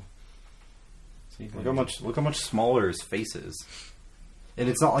unoriginal. See, look how much smaller his face is. And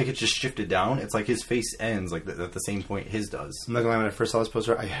it's not like it's just shifted down. It's like his face ends like at the same point his does. I'm not gonna lie, when I first saw this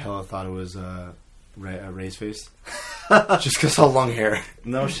poster, I hella thought it was Ray's face. Just because all long hair.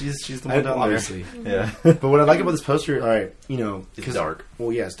 No, she's the one down obviously. there. Yeah. But what I like about this poster, alright, you know... It's dark.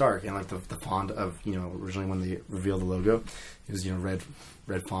 Well, yeah, it's dark. And like the font of, you know, originally when they revealed the logo, it was, you know, red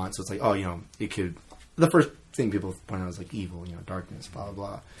font. So it's like, oh, you know, it could... The first thing people point out is like evil, you know, darkness, blah,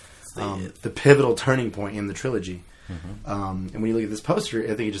 blah, blah. The pivotal turning point in the trilogy. And when you look at this poster, I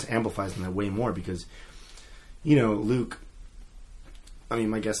think it just amplifies them that way more because, you know, Luke... I mean,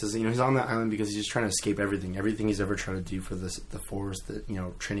 my guess is, you know, he's on that island because he's just trying to escape everything. Everything he's ever tried to do for the Force, the, you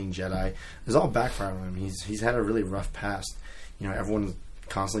know, training Jedi, is all backfired on him. He's had a really rough past. You know, everyone's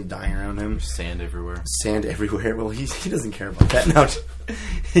constantly dying around him. Sand everywhere. Sand everywhere. Well, he doesn't care about that now.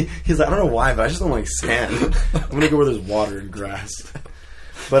 He's like, I don't know why, but I just don't like sand. I'm gonna go where there's water and grass.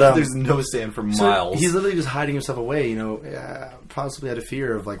 But there's no sand for miles. He's literally just hiding himself away. You know, possibly out of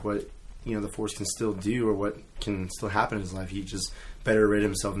fear of like what the Force can still do or what can still happen in his life. He just better rid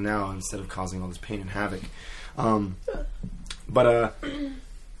himself now instead of causing all this pain and havoc.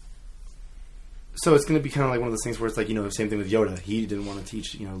 So it's going to be kind of like one of those things where it's like, same thing with Yoda. He didn't want to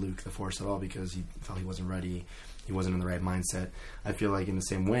teach, Luke the Force at all because he felt he wasn't ready. He wasn't in the right mindset. I feel like in the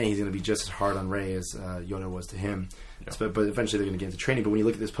same way, he's going to be just as hard on Rey as Yoda was to him. Yeah. But eventually they're going to get into training. But when you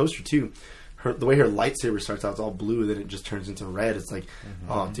look at this poster too, the way her lightsaber starts out, it's all blue, then it just turns into red. It's like,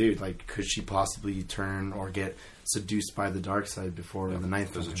 oh, dude, like, could she possibly turn or get seduced by the dark side before the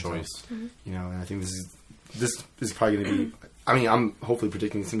ninth film? There's a choice. And I think this is probably going to be... I mean, I'm hopefully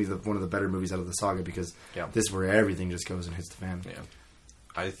predicting it's going to be one of the better movies out of the saga because this is where everything just goes and hits the fan. Yeah.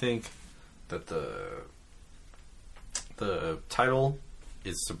 I think that the title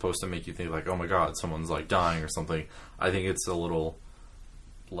is supposed to make you think like, oh my god, someone's like dying or something. I think it's a little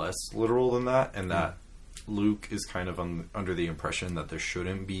less literal than that, and that Luke is kind of under the impression that there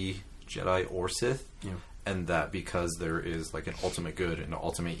shouldn't be Jedi or Sith. Yeah. And that because there is like an ultimate good and an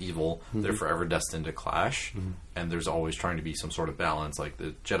ultimate evil, they're forever destined to clash. And there's always trying to be some sort of balance. Like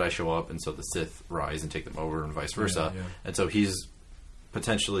the Jedi show up, and so the Sith rise and take them over, and vice versa. Yeah. And so he's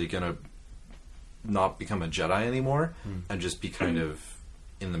potentially going to not become a Jedi anymore and just be kind of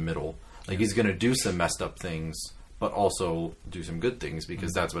in the middle. Like he's going to do some messed up things, but also do some good things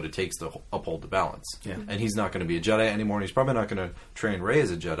because that's what it takes to uphold the balance. Yeah. And he's not going to be a Jedi anymore, and he's probably not going to train Rey as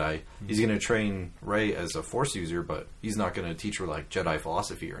a Jedi. He's going to train Rey as a Force user, but he's not going to teach her like Jedi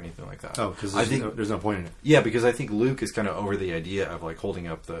philosophy or anything like that. Oh, because there's no point in it. Yeah, because I think Luke is kind of over the idea of like holding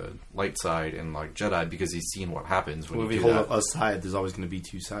up the light side and like Jedi because he's seen what happens when if you hold up a side, there's always going to be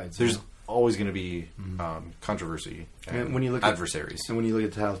two sides. There's always going to be controversy and when you look adversaries. And when you look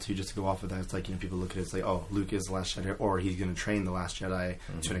at the title too, just to go off of that, it's like people look at it, it's like, oh, Luke is the Last Jedi, or he's going to train the Last Jedi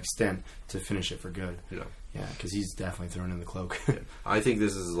to an extent to finish it for good. Yeah, because he's definitely thrown in the cloak. I think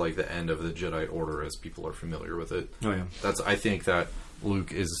this is like the end of the Jedi Order as people are familiar with it. Oh yeah, I think that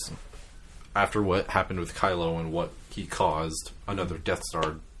Luke is, after what happened with Kylo and what he caused, another Death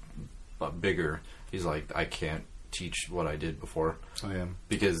Star, but bigger. He's like, I can't teach what I did before. Oh yeah.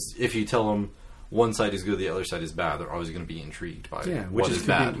 Because if you tell them one side is good, the other side is bad, they're always going to be intrigued by which is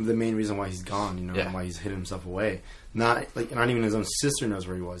bad. The main reason why he's gone, and why he's hidden himself away. Not even his own sister knows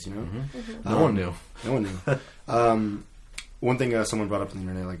where he was. No one knew. No one knew. One thing someone brought up on the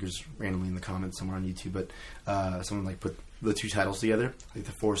internet, like just randomly in the comments somewhere on YouTube, but someone like put the two titles together, like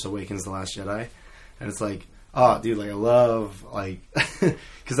The Force Awakens, The Last Jedi, and it's like, oh, dude, like I love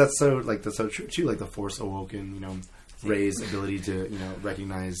because that's so true too. Like the Force awoken, Rey's ability to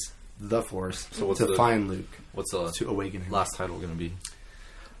recognize the Force to find Luke. What's the to awaken him? Last title going to be?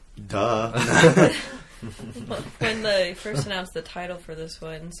 Duh. When they first announced the title for this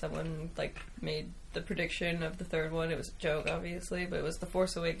one, someone made the prediction of the third one. It was a joke, obviously, but it was The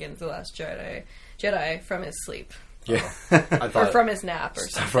Force Awakens, The Last Jedi from his sleep. Yeah, or from his nap or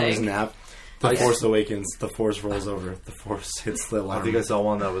something. From his nap. The Force Awakens, the Force rolls over, the Force hits the alarm. I think I saw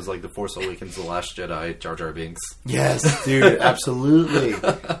one that was like The Force Awakens, The Last Jedi, Jar Jar Binks. Yes, dude, absolutely.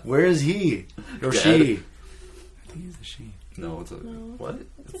 Where is he? Or she? I think he's a she. No, it's a... What?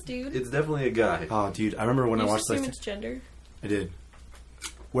 It's a dude. It's definitely a guy. Oh, dude, I remember when I watched... it's gender? I did.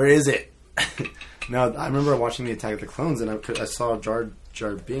 Where is it? No, I remember watching the Attack of the Clones, and I saw Jar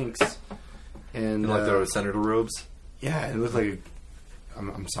Jar Binks, and like the senator robes? Yeah, it looked like...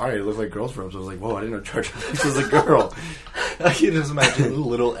 I'm sorry, it looked like girls' robes. I was like, whoa, I didn't know Jar Jar Binks was a girl. I can just imagine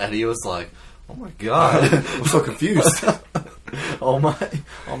little Eddie was like, oh my god. I'm so confused. all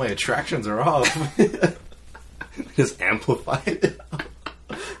my attractions are off. Just amplified it.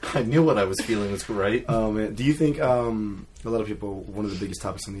 I knew what I was feeling was right. Oh man, do you think a lot of people, one of the biggest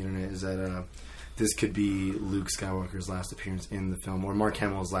topics on the internet is that this could be Luke Skywalker's last appearance in the film, or Mark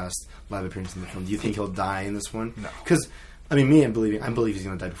Hamill's last live appearance in the film? Do you think he'll die in this one? No. Because, I mean, I believe he's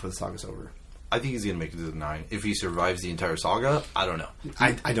going to die before the saga's over. I think he's going to make it to the 9. If he survives the entire saga, I don't know.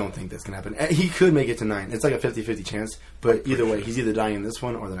 I don't think that's going to happen. He could make it to 9. It's like a 50-50 chance, but either way, he's either dying in this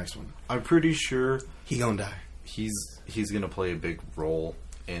one or the next one. I'm pretty sure he's going to die. He's going to play a big role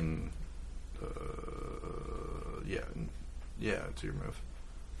in... Yeah, it's your move.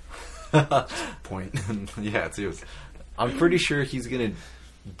 Point. Yeah, it's yours. I'm pretty sure he's going to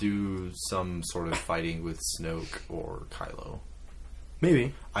do some sort of fighting with Snoke or Kylo.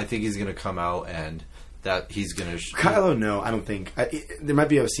 Maybe. I think he's going to come out and that he's going to... Kylo, no, I don't think. There might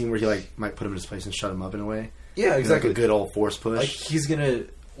be a scene where he might put him in his place and shut him up in a way. Yeah, exactly. Like a good old force push. Like, he's gonna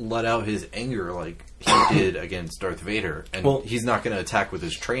let out his anger like he did against Darth Vader, and he's not gonna attack with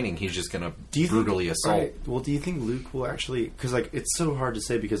his training. He's just gonna brutally assault. Right. Well, do you think Luke will actually? Because like it's so hard to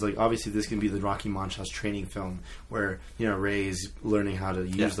say because like obviously this can be the Rocky Montage training film where Rey is learning how to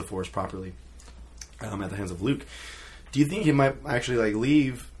use the Force properly at the hands of Luke. Do you think he might actually like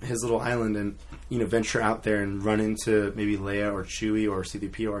leave his little island and venture out there and run into maybe Leia or Chewie or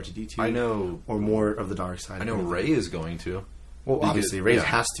C-3PO or R2-D2? I know, or more of the dark side. I know Rey is going to. Well, obviously, Rey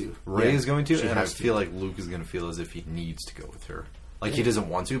has to. Rey is going to, and I feel like Luke is going to feel as if he needs to go with her. Like, he doesn't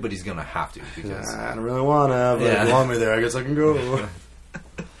want to, but he's going to have to. Because I don't really want to, but if you want me there, I guess I can go.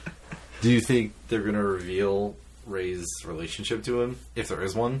 Do you think they're going to reveal Rey's relationship to him, if there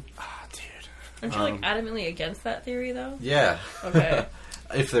is one? Ah, dude. Aren't you, adamantly against that theory, though? Yeah. Okay.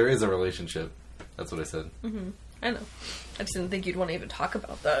 If there is a relationship. That's what I said. Mm-hmm. I know. I just didn't think you'd want to even talk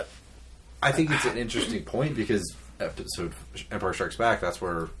about that. I think it's an interesting point, because episode Empire Strikes Back, that's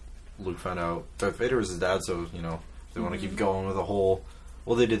where Luke found out Darth Vader was his dad, so, they want to keep going with a whole...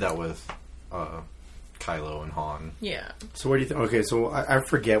 Well, they did that with Kylo and Han. Yeah. So what do you think? Okay, so I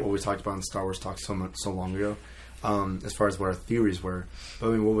forget what we talked about in Star Wars Talk so long ago, as far as what our theories were. But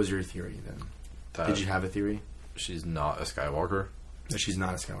I mean, what was your theory then? Did you have a theory? She's not a Skywalker. No, she's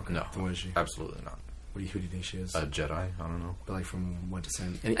not a Skywalker. No. Then what is she? Absolutely not. Who do you think she is? A Jedi? I don't know. But like from what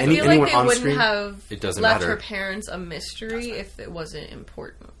descent? I feel like they wouldn't have it doesn't left matter. her parents a mystery if it wasn't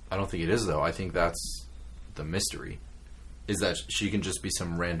important. I don't think it is, though. I think that's the mystery. Is that she can just be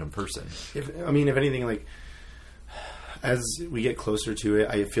some random person. If anything, like, as we get closer to it,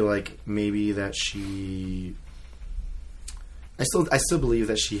 I feel like maybe that she... I still believe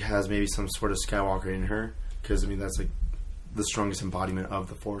that she has maybe some sort of Skywalker in her, because, that's, like, the strongest embodiment of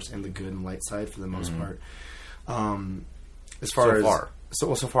the Force and the good and light side for the most part. As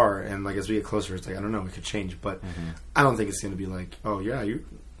so far, and, like, as we get closer, it's like, I don't know, it could change, but I don't think it's going to be like, oh, yeah, you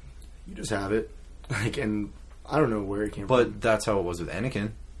just have it. Like, and... I don't know where it came from. But that's how it was with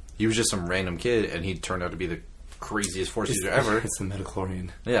Anakin. He was just some random kid, and he turned out to be the craziest Force user ever. It's the midichlorian.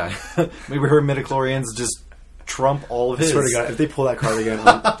 Yeah. Maybe her midichlorians just trump all of his. I swear to God, if they pull that card again,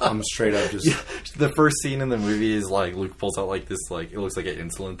 I'm straight up just... Yeah. The first scene in the movie is, like, Luke pulls out, like, this, like, it looks like an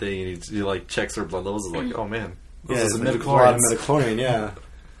insulin thing, and he like, checks her blood levels, and is like, oh, man. This is a lot of midichlorian, yeah.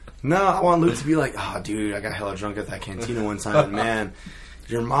 No, I want Luke to be like, oh, dude, I got hella drunk at that cantina one time, and man,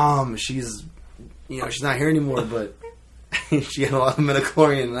 your mom, she's not here anymore, but she had a lot of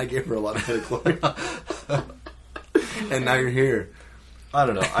midichlorian, and I gave her a lot of midichlorian. And now you're here. I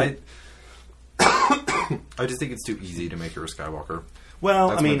don't know. I just think it's too easy to make her a Skywalker. Well,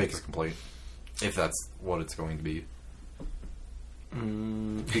 that's my biggest complaint. If that's what it's going to be.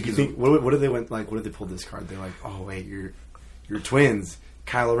 You think, what did they went like? What did they pull this card? They're like, oh wait, you're twins.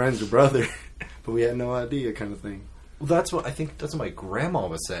 Kylo Ren's your brother, but we had no idea, kind of thing. Well, that's what my grandma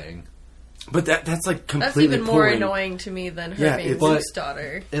was saying. But that's like completely. That's even more annoying to me than her being Luke's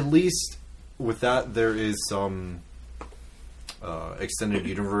daughter. At least with that, there is some extended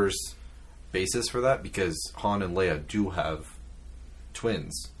universe basis for that, because Han and Leia do have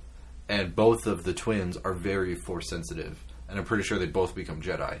twins, and both of the twins are very Force sensitive, and I'm pretty sure they both become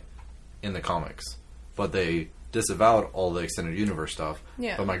Jedi in the comics, but they disavowed all the extended universe stuff.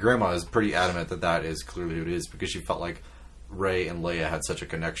 Yeah. But my grandma is pretty adamant that is clearly who it is, because she felt like Rey and Leia had such a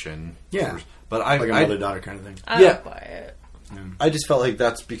connection. Yeah. But like a mother-daughter kind of thing. I don't buy it. I just felt like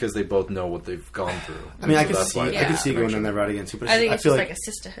that's because they both know what they've gone through. I mean, I could see going down that route again too. But I think it's just like a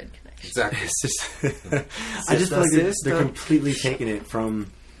sisterhood connection. Exactly. I just feel like they're completely taking it from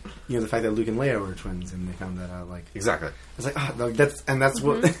the fact that Luke and Leia were twins, and they found that out. Like exactly. It's like that's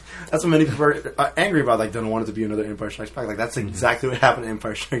what that's what many people are angry about. Like, don't want it to be another Empire Strikes Back. Like that's exactly what happened in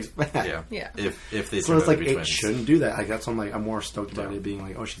Empire Strikes Back. Yeah. If they so it's like it shouldn't do that. Like that's why I'm more stoked about it being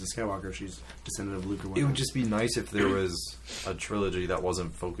like, oh, she's a Skywalker, she's descendant of Luke or whatever. It would just be nice if there was a trilogy that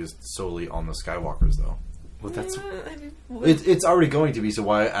wasn't focused solely on the Skywalkers, though. Well, that's it's already going to be. So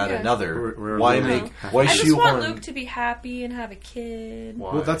why add another? Why I just want Luke to be happy and have a kid.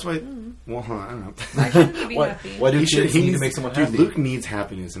 Why? Well, that's why. Well, I don't know. I want him to be happy. Why do kids need to make someone happy? Luke needs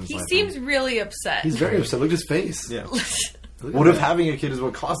happiness in his life. He seems really upset. He's very upset. Look at his face. Yeah. What if having a kid is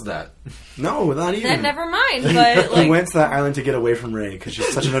what caused that? No, not even. Then never mind. But he went to that island to get away from Rey because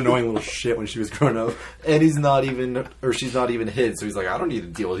she's such an annoying little shit when she was growing up. And she's not even his. So he's like, I don't need to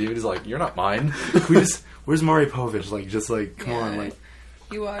deal with you. And he's like, you're not mine. Where's Mari Povich? Like, come on, like.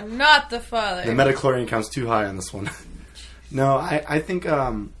 You are not the father. The midichlorian counts too high on this one. No, I think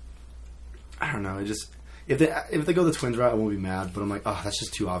I don't know. if they go the twins route, I won't be mad. But I'm like, oh, that's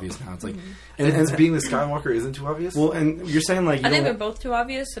just too obvious now. It's like, And being the Skywalker isn't too obvious? well, and you're saying like, you I think they're don't, both too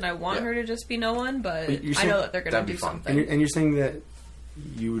obvious, and I want her to just be no one, but You're I saying- know that they're going to that'd do be fun. something. and you're saying that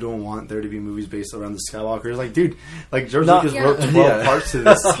you don't want there to be movies based around the Skywalkers. Like, dude, like George Not- Lucas Yeah. wrote 12 Yeah. parts to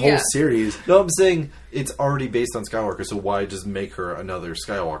this whole Yeah. series. No, I'm saying it's already based on Skywalker, so why just make her another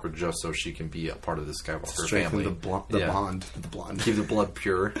Skywalker just so she can be a part of the Skywalker Strengthen family? the Yeah. bond. The blonde. Keep the blood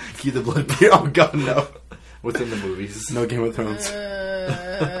pure Keep the blood pure. Oh god, no. within the movies. No Game of Thrones.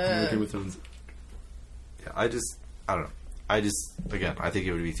 No Game of Thrones. Yeah, I don't know. Again, I think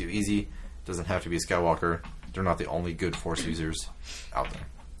it would be too easy. It doesn't have to be a Skywalker. They're not the only good Force users out there.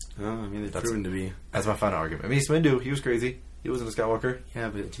 Oh, I mean, they've That's- proven to be. That's my final argument. Mace Windu, he was crazy. He wasn't a Skywalker. Yeah,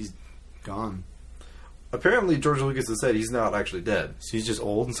 but he's gone. Apparently, George Lucas has said he's not actually dead. So he's just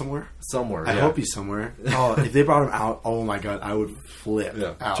old and somewhere? Somewhere. I yeah. hope he's somewhere. Oh, if they brought him out, oh my god, I would flip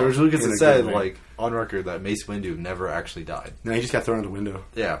Yeah. out. George Lucas in a has good said, way. like, on record, that Mace Windu never actually died. No, he just got thrown out the window.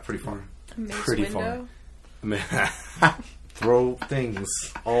 Yeah, pretty far. Mace Pretty Window. Throw things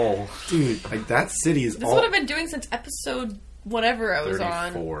all. Dude, like that city is This is all. what I've been doing since episode whatever I was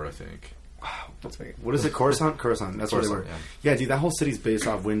on. 34, I think. What is it? Coruscant? Coruscant. That's what they were. Coruscant, Yeah, dude, that whole city's based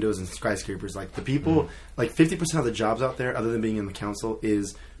off windows and skyscrapers. Like the people, like 50% of the jobs out there, other than being in the council,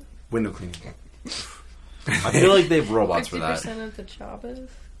 is window cleaning. I feel like they have robots for that. 50% of the job is.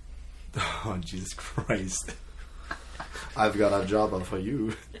 Oh Jesus Christ! I've got a job for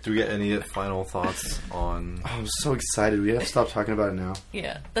you. Do we get any final thoughts on... Oh, I'm so excited. We have to stop talking about it now.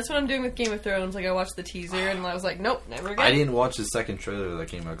 Yeah, that's what I'm doing with Game of Thrones. Like I watched the teaser and I was like, nope, never again. I didn't watch the second trailer that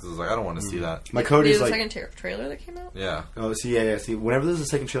came out because I was like, I don't want to see that. My code There's is a like, second trailer that came out. Yeah. oh, see, yeah. See, whenever there's a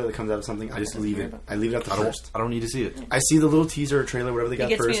second trailer that comes out of something, I just leave it. I leave it at the first. I don't need to see it. I see the little teaser or trailer, whatever they It got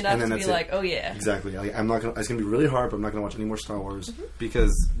gets first, me enough and then to that's be it. like, oh yeah. Exactly. Like, I'm not gonna. It's gonna be really hard, but I'm not gonna watch any more Star Wars.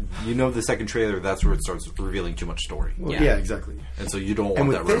 Because you know the second trailer, that's where it starts revealing too much story. Well, Yeah. yeah, exactly. And so you don't want And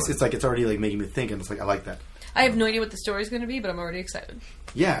that with this, ruined. it's like it's already like making me think, and it's like I like that. I have no idea what the story's going to be, but I'm already excited.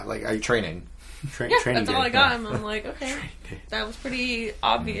 Yeah, like I Training. Yeah, training. that's all day, I got. yeah. And I'm like, okay, day. that was pretty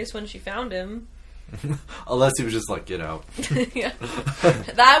obvious when she found him. Unless he was just like, get out. Yeah,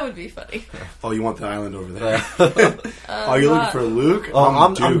 that would be funny. Oh, you want the island over there? Uh, Are you looking not- for Luke? Oh,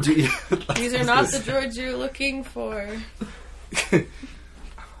 I'm Duke. These are not the droids you're looking for.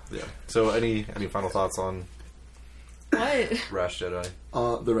 Yeah. So any final thoughts on What? Rash Jedi?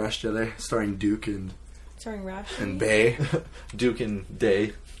 The Rash Jedi, starring Duke and Starring Rash. Bay. Duke and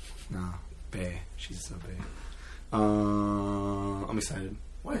Day. No, Bay. She's so Bay. I'm excited.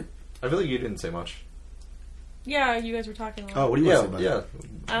 What? I feel like you didn't say much. Yeah, you guys were talking. A lot. Oh, what do you want to say about yeah. it?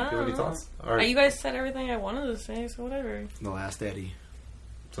 Do you have any know. thoughts? All right. You guys said everything I wanted to say, so whatever. The Last Eddie.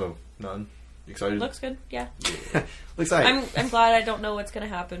 So none. You excited? Looks good. Yeah. Looks like. I'm glad I don't know what's gonna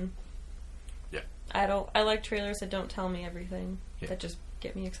happen. Yeah. I like trailers that don't tell me everything. Yeah. That just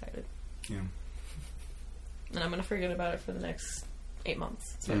get me excited. Yeah. And I'm gonna forget about it for the next 8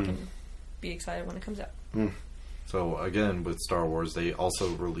 months, so I can be excited when it comes out. So again, with Star Wars, they also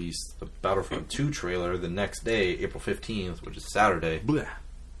released the Battlefront 2 trailer the next day, April 15th, which is Saturday, Blah.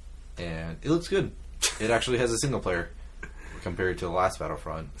 and it looks good. It actually has a single player compared to the last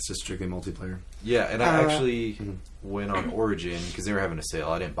Battlefront. It's just strictly multiplayer. Yeah, and I actually went on Origin because they were having a sale.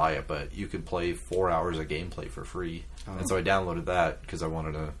 I didn't buy it, but you could play 4 hours of gameplay for free, and so I downloaded that because I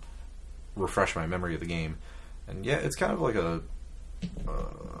wanted to refresh my memory of the game. And yeah, it's kind of like a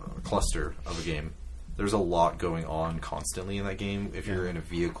cluster of a game. There's a lot going on constantly in that game. If you're in a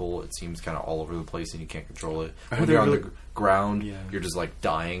vehicle, it seems kind of all over the place and you can't control it. I heard When they're you're on really- the ground, Yeah. you're just like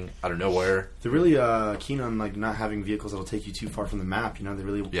dying out of nowhere. They're really keen on like not having vehicles that'll take you too far from the map. You know, they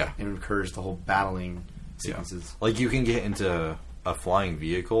really encourage the whole battling sequences. Like you can get into a flying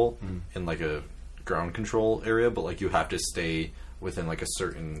vehicle in like a ground control area, but like you have to stay within like a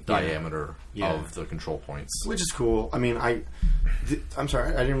certain diameter of the control points. Which is cool. I mean, I'm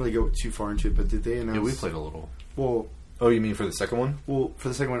sorry, I didn't really go too far into it, but did they announce? Yeah, we played a little. Well, Oh, you mean for the second one? well, for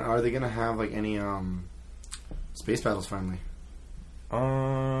the second one, are they gonna have like any space battles finally?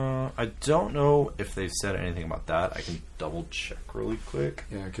 I don't know if they've said anything about that. I can double check really quick.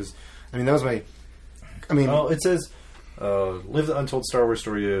 Yeah, because I mean that was my. I mean, Oh, it says, live the untold Star Wars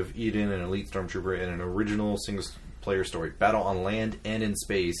story of Eden, an elite stormtrooper, in an original single-player story. Battle on land and in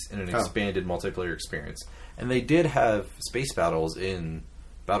space in an expanded multiplayer experience. And they did have space battles in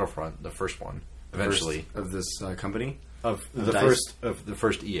Battlefront, the first one, eventually. first of this company. Of Of the DICE?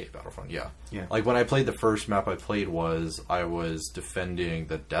 first EA Battlefront, yeah. Yeah. Like when I played the first map I played I was defending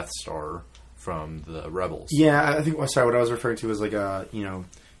the Death Star from the Rebels. Yeah, I think. Sorry, what I was referring to was like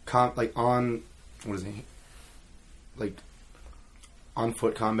like on what is it? Like on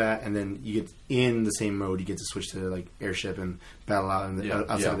foot combat, and then you get in the same mode. You get to switch to like airship and battle out in the,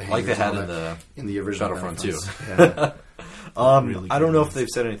 outside of the hangars, like they had and all that in the original Battlefront 2. Yeah. Really I don't know good. if they've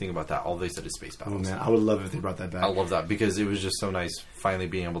said anything about that. All they said is space Oh battles. man, I would love if they brought that back. I love that because it was just so nice finally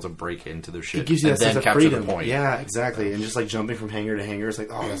being able to break into their ship It gives you and that sense then of capture freedom. the point. Yeah, exactly. And just like jumping from hangar to hangar, it's like,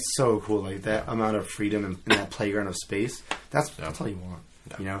 oh, that's so cool. Like that amount of freedom in that playground of space. That's all you want.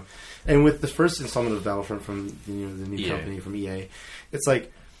 Yeah. You know. And with the first installment of Battlefront from the new EA. company from EA, it's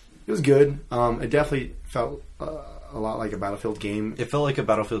like it was good. It definitely felt a lot like a Battlefield game It felt like a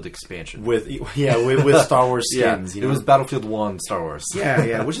Battlefield expansion. with Star Wars skins. Yeah, You know? it was Battlefield 1 Star Wars.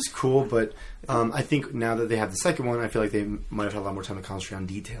 Yeah, which is cool. But I think now that they have the second one, I feel like they might have had a lot more time to concentrate on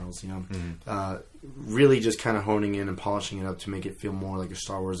details. You know, really just kind of honing in and polishing it up to make it feel more like a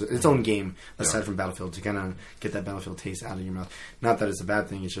Star Wars, its own game aside from Battlefield, to kind of get that Battlefield taste out of your mouth. Not that it's a bad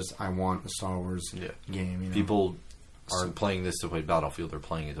thing. It's just I want a Star Wars game. You know? People aren't playing this to play Battlefield; they're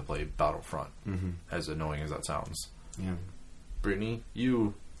playing it to play Battlefront. Mm-hmm. As annoying as that sounds, Yeah. Brittany,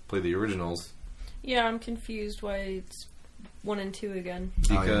 you play the originals Yeah, I'm confused why it's 1 and 2 again.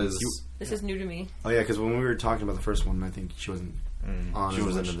 because This is new to me. Oh yeah, because when we were talking about the first one, I think she wasn't on. she as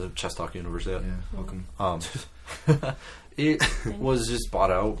wasn't much. in the Chess Talk universe yet. Yeah, welcome. It was just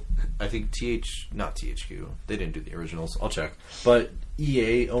bought out. I think not THQ. They didn't do the originals. I'll check. But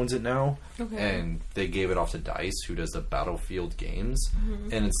EA owns it now, Okay. and they gave it off to DICE, who does the Battlefield games.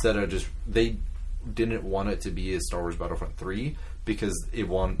 And instead of they didn't want it to be a Star Wars Battlefront 3 because they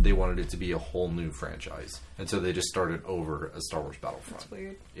wanted it to be a whole new franchise, and so they just started over a Star Wars Battlefront. That's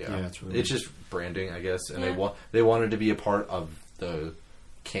weird. Yeah, it's really it's just branding, I guess, and Yeah. they wanted to be a part of the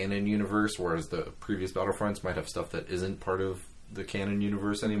canon universe, whereas the previous Battlefronts might have stuff that isn't part of the canon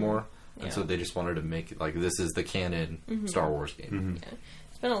universe anymore, and so Yeah. they just wanted to make it like this is the canon Star Wars game. Yeah.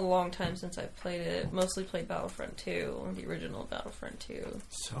 It's been a long time since I've played it. Mostly played Battlefront 2, the original Battlefront 2.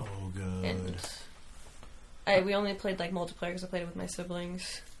 So good. And we only played like multiplayer because I played it with my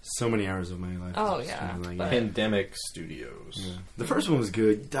siblings. So many hours of my life. Oh, was yeah, spent in that but- game. Pandemic Studios. Yeah. The first one was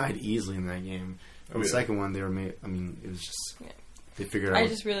good. Died easily in that game. Oh, The yeah. second one, they were made. I mean, it was just Yeah. they figured out. I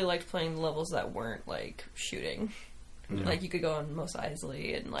just really liked playing levels that weren't like shooting. Yeah. Like you could go on Mos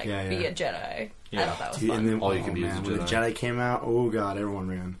Eisley and like Yeah, be yeah. a Jedi. Yeah. I thought that was Dude, fun. and then All you can be is man, a when the Jedi. Jedi came out, oh god, everyone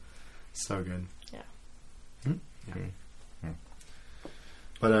ran. So good. Yeah.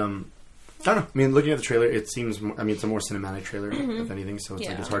 But I don't know. I mean, looking at the trailer, it seems. More, I mean, it's a more cinematic trailer if anything. So it's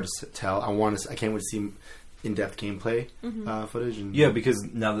like Yeah. it's hard to tell. I can't wait to see in-depth gameplay footage. And Yeah, because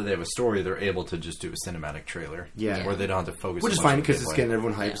now that they have a story, they're able to just do a cinematic trailer. Yeah. where they don't have to focus. which so is much fine on because it's gameplay. getting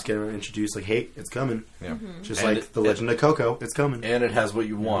everyone hyped. Yeah. It's getting everyone introduced. Like, hey, it's coming. Yeah. Just And like the Legend of Coco, it's coming. And it has what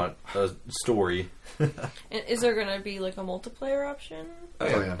you want, a story. And is there gonna be like a multiplayer option? Oh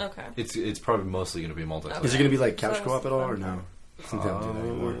yeah. Okay. It's probably mostly going to be multiplayer. Okay. Is it going to be like So couch that was co-op at all, the or fun no? part. I think they don't do that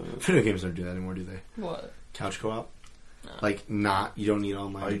anymore. Video games don't do that anymore, do they? What? Couch co-op? No. Like, you don't need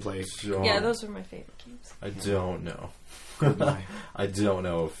online to play. don't- Yeah, those are my favorite games. I don't know. GoldenEye. I don't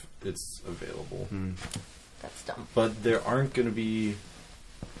know if it's available. That's dumb. But there's not going to be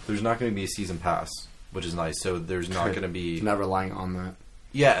a season pass, which is nice. So there's not going to be Not relying on that.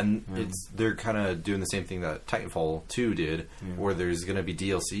 Yeah, and Yeah. they're kind of doing the same thing that Titanfall 2 did, Yeah. where there's going to be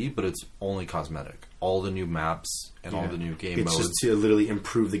DLC, but it's only cosmetic. All the new maps and all Yeah. the new game It's modes. just to literally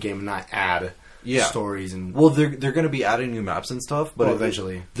improve the game and not add stories and... Well, they're going to be adding new maps and stuff, but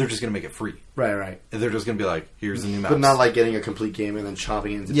eventually. they're just going to make it free. Right. And they're just going to be like, here's the new maps. But not like getting a complete game and then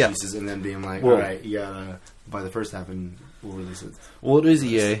chopping it into Yeah. pieces and then being like, Well- alright, you gotta buy the first half and we'll release it. Well, it is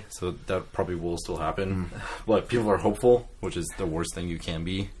EA, so that probably will still happen. But people are hopeful, which is the worst thing you can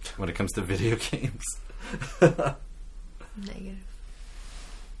be when it comes to video games. Negative.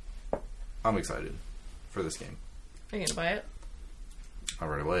 I'm excited for this game. Are you gonna buy it? Not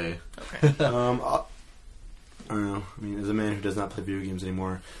right away. Okay. I don't know. I mean, as a man who does not play video games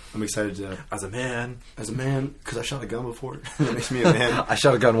anymore, I'm excited to... As a man, because I shot a gun before. That makes me a man. I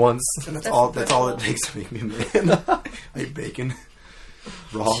shot a gun once. And that's That's all it incredible. takes to make me a man. I eat bacon.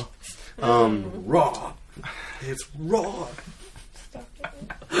 Raw. Raw. It's raw.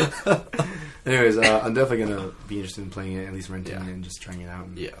 Anyways, I'm definitely going to be interested in playing it, at least renting Yeah. it and just trying it out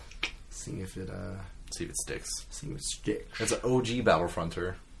and Yeah. seeing if it See if it sticks. sticks. It's an OG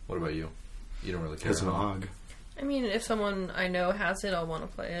Battlefronter. What about you? You don't really care. Has a huh? hog. I mean, if someone I know has it, I'll want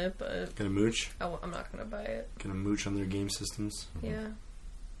to play it, but Gonna mooch. I'm not gonna buy it. Gonna mooch on their game systems. Yeah.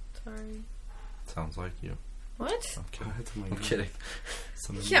 Sorry. Sounds like you. What? I'm kidding. Oh my I'm God. kidding.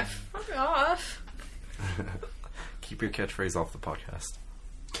 Something- Yeah, fuck off. Keep your catchphrase off the podcast.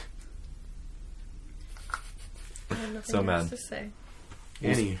 I have nothing So else mad. to say.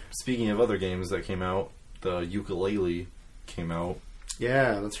 Annie. Speaking of other games that came out, the Yooka-Laylee came out.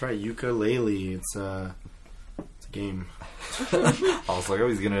 Yeah, that's right. Yooka-Laylee. It's a game. I was like, I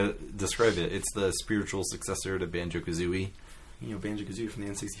was gonna describe it. It's the spiritual successor to Banjo-Kazooie. You know, Banjo-Kazooie from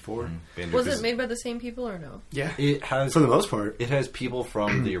the N64. Was it made by the same people or no? Yeah. It has, For the most part. it has people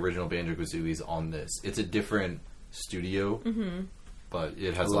from the original Banjo-Kazooies on this. It's a different studio, but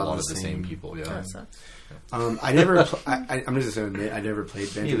it has a lot of the same people. Yeah. That sucks. I never. I'm just going to admit, I never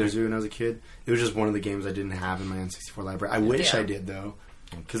played Banjo-Kazooie when I was a kid. It was just one of the games I didn't have in my N64 library. I wish I did, though.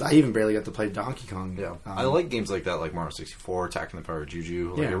 Because I even barely got to play Donkey Kong. Yeah, I like games like that, like Mario 64, Attacking the Power of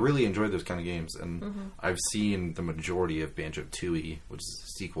Juju. Like, I really enjoyed those kind of games, and I've seen the majority of Banjo-Tooie, which is a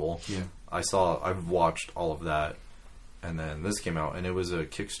sequel. Yeah, I've watched all of that, and then this came out, and it was a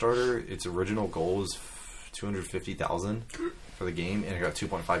Kickstarter. Its original goal was $250,000 for the game, and it got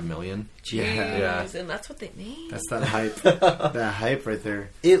 $2.5 million. Yeah, And that's what they made. that's that hype. That hype right there.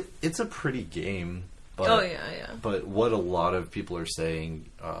 It's a pretty game. But, yeah. But what a lot of people are saying,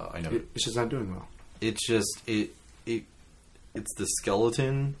 I know It's just not doing well. it's just it's the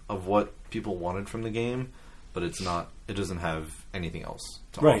skeleton of what people wanted from the game, but it's not. It doesn't have anything else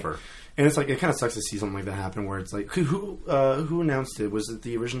to offer. And it's like it kind of sucks to see something like that happen, where it's like who announced it? Was it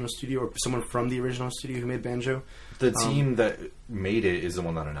the original studio or someone from the original studio who made Banjo? The team that made it is the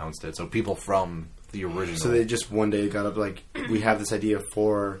one that announced it. So people from the original. So they just one day got up like, we have this idea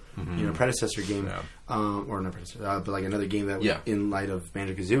for predecessor game, or not predecessor, but like another game that in light of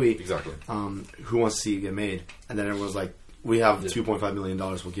Banjo-Kazooie. Exactly. Who wants to see it get made? And then everyone's like, we have $2.5 million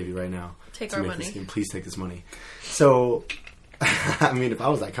we'll give you right now. Take to our make money. This game. Please take this money. So, I mean, if I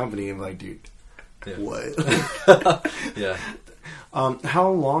was that company, I'm like, dude, what? Yeah. How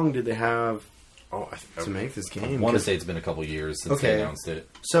long did they have I to make this game? I want to say it's been a couple years since they announced it.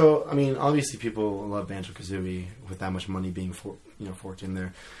 So, I mean, obviously people love Banjo-Kazooie with that much money being forked in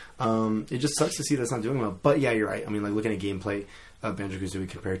there. It just sucks to see that's not doing well. But yeah, you're right. I mean, like looking at gameplay of Banjo-Kazooie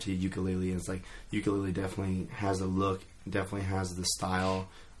compared to Yooka-Laylee, it's like Yooka-Laylee definitely has the look, definitely has the style,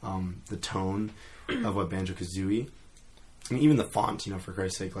 the tone of what Banjo-Kazooie. I mean, even the font, for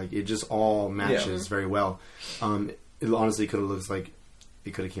Christ's sake, like it just all matches very well. It honestly could have looked like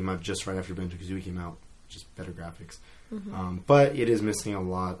it could have came out just right after Banjo-Kazooie came out, just better graphics. But it is missing a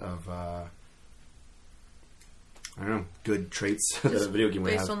lot of, I don't know, good traits that a video game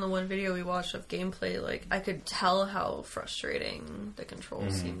would have. Based on the one video we watched of gameplay, like I could tell how frustrating the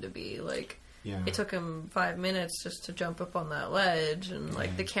controls seemed to be. Like it took him 5 minutes just to jump up on that ledge, and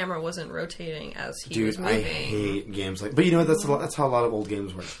like the camera wasn't rotating as he was moving. I hate games like, but that's how a lot of old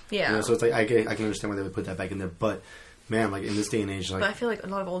games work. Yeah. So it's like I can understand why they would put that back in there, but. Man, like in this day and age, like but I feel like a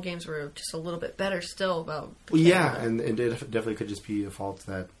lot of old games were just a little bit better still about. And it definitely could just be a fault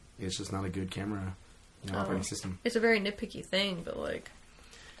that it's just not a good camera operating system. It's a very nitpicky thing, but like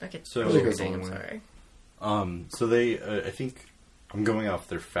I get So I'm sorry. So they, I think, I'm going off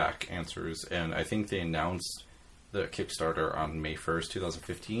their FAQ answers, and I think they announced the Kickstarter on May 1st,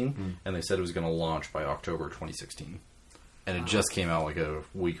 2015, and they said it was going to launch by October 2016, and it just came out like a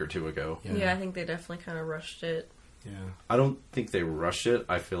week or two ago. Yeah, I think they definitely kind of rushed it. Yeah, I don't think they rushed it.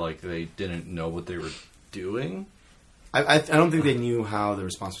 I feel like they didn't know what they were doing. I don't think they knew how the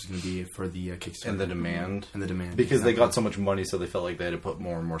response was going to be for the Kickstarter. And the demand. Because they got so much money, so they felt like they had to put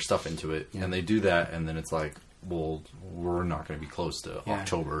more and more stuff into it. Yeah. And they do that, and then it's like, well, we're not going to be close to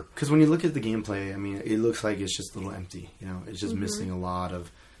October. Because when you look at the gameplay, I mean, it looks like it's just a little empty. It's just missing a lot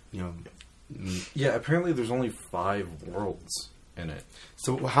of, Yeah, apparently there's only 5 worlds in it.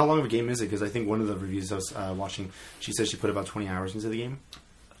 So how long of a game is it? Because I think one of the reviews I was watching, she said she put about 20 hours into the game.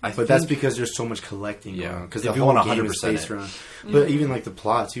 But that's because there's so much collecting going on. Because the whole game is based around. But even like the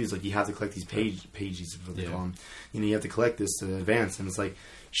plot too is like you have to collect these pages, what they call them. You have to collect this to advance, and it's like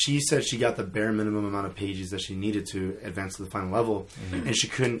she said she got the bare minimum amount of pages that she needed to advance to the final level, and she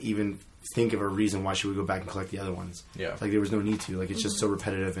couldn't even think of a reason why she would go back and collect the other ones. Yeah, like there was no need to. Like it's just so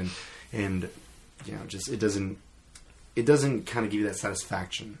repetitive and just it doesn't kind of give you that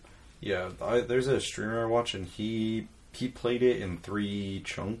satisfaction. Yeah, there's a streamer I watch, and he played it in 3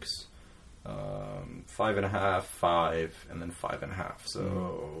 chunks, 5.5, 5, and then 5.5.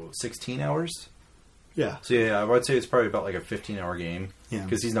 So 16 hours. Yeah. So yeah, I would say it's probably about like a 15-hour game. Yeah.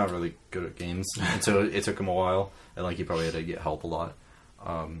 Because he's not really good at games, and so it took him a while, and like he probably had to get help a lot.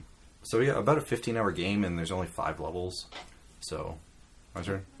 So yeah, about a 15-hour game, and there's only 5 levels. So, my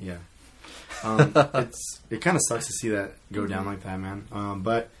turn. Yeah. It kind of sucks to see that go down like that, man.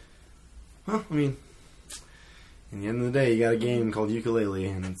 But, well, I mean, in the end of the day, you got a game called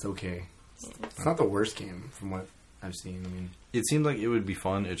Yooka-Laylee, and it's okay. It's not the worst game from what I've seen. I mean, it seemed like it would be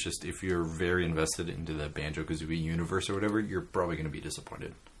fun. It's just if you're very invested into the Banjo-Kazooie universe or whatever, you're probably going to be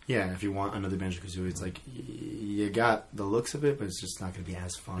disappointed. Yeah, if you want another Banjo-Kazooie, it's like you got the looks of it, but it's just not going to be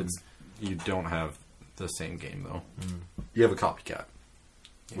as fun. You don't have the same game though. You have a copycat,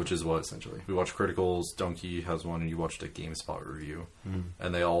 which is what essentially. We watched Criticals. Donkey has one, and you watched a GameSpot review,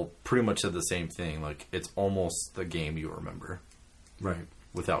 and they all pretty much said the same thing. Like it's almost the game you remember, Right.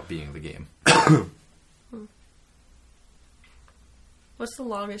 without being the game. What's the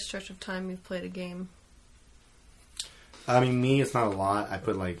longest stretch of time you've played a game? I mean, me, it's not a lot. I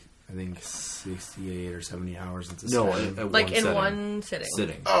put like I think 68 or 70 hours into No, session. Like in one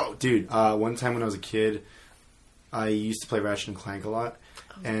sitting. Oh, dude! One time when I was a kid, I used to play Ratchet and Clank a lot,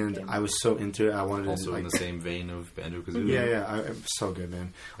 and okay. I was so into it. I wanted Also to in like the same vein of Banjo-Kazooie. I'm so good,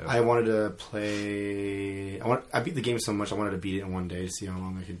 man. Yeah. I wanted to play. I beat the game so much. I wanted to beat it in one day to see how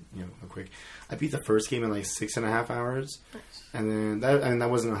long I could, how quick. I beat the first game in like 6.5 hours, Nice. and then that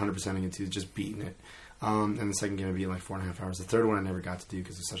wasn't 100%ing it too, just beating it. And the second game I beat in like 4.5 hours. The third one I never got to do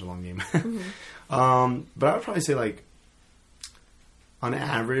because it was such a long game. But I would probably say like on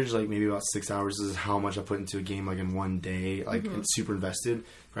average, like maybe about 6 hours is how much I put into a game like in one day, like and super invested.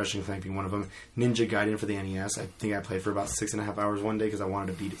 Ratchet and Clank being one of them. Ninja Gaiden for the NES, I think I played for about 6.5 hours one day because I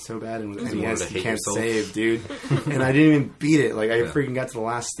wanted to beat it so bad. And with You wanted NES, to you hate can't yourself. save, dude. And I didn't even beat it. Like I Yeah. freaking got to the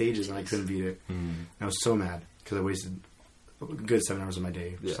last stages and I couldn't beat it. And I was so mad because I wasted a good 7 hours of my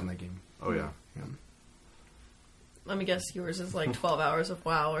day just on that game. Oh yeah. Yeah. Let me guess, yours is like 12 hours of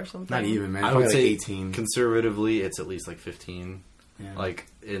WoW or something. Not even, man. I Probably would like say 18. conservatively, it's at least like 15. Yeah. Like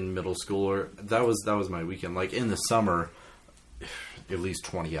in middle school, or that was my weekend. Like in the summer, at least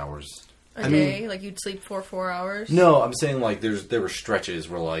 20 hours. A day? Like you'd sleep for 4 hours? No, I'm saying like there were stretches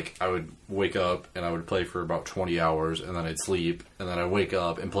where like I would wake up and I would play for about 20 hours and then I'd sleep and then I'd wake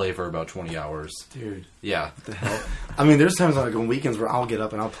up and play for about 20 hours. Dude. Yeah. What the hell? I mean, there's times like on weekends where I'll get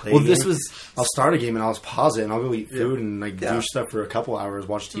up and I'll play. Well, a this game. was- I'll start a game and I'll just pause it and I'll go eat food and like Yeah. do stuff for a couple hours,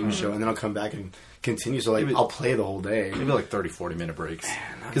 watch a TV show, and then I'll come back and continue. So like Maybe- I'll play the whole day. Maybe like 30, 40 minute breaks.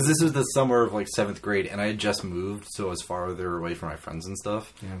 Because this was the summer of like 7th grade and I had just moved, so I was farther away from my friends and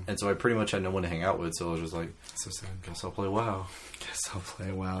stuff. Yeah. And so I pretty much had no one to hang out with, so I was just like, So sad. guess I'll play WoW. Guess I'll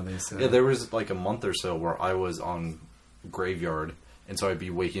play WoW. They said. Yeah, there was like a month or so where I was on Graveyard, and so I'd be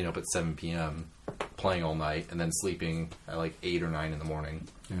waking up at 7 p.m., playing all night, and then sleeping at like 8 or 9 in the morning.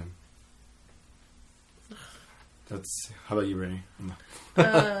 Yeah. That's. How about you, Brittany?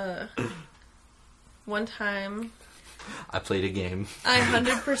 One time, I played a game. I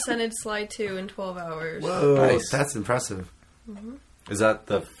 100%ed Sly 2 in 12 hours. Whoa, Nice. that's impressive. Is that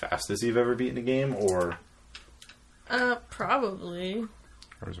the fastest you've ever beaten a game, or Probably.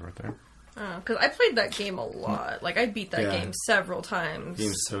 is it right there? Because I played that game a lot. Like, I beat that Yeah. game several times.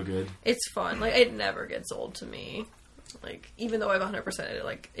 Game's so good. It's fun. Like, it never gets old to me. Like, even though I've 100%ed it,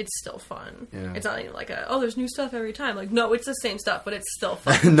 like, it's still fun. Yeah. It's not even like there's new stuff every time. Like, no, it's the same stuff, but it's still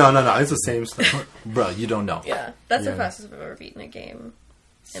fun. no, it's the same stuff. Bro, you don't know. Yeah. That's Yeah. the fastest I've ever beaten a game.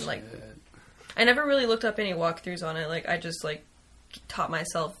 And, like, I never really looked up any walkthroughs on it. Like, I just, like, taught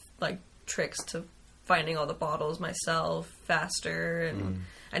myself, like, tricks to finding all the bottles myself faster. And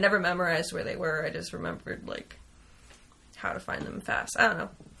I never memorized where they were. I just remembered, like, how to find them fast. I don't know.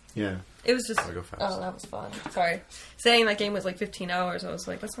 Yeah. It was just... Gotta go fast. Oh, that was fun. Sorry. Saying that game was, like, 15 hours, I was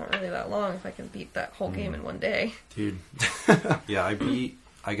like, that's not really that long if I can beat that whole game in one day. Dude. Yeah,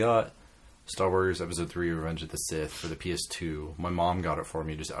 I got Star Wars Episode 3 Revenge of the Sith for the PS2. My mom got it for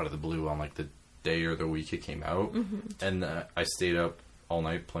me just out of the blue on like the day or the week it came out. And I stayed up all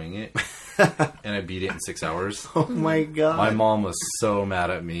night playing it. And I beat it in 6 hours. Oh my god. My mom was so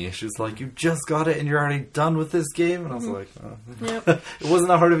mad at me. She was like, "You just got it and you're already done with this game?" And I was like, Yep. it wasn't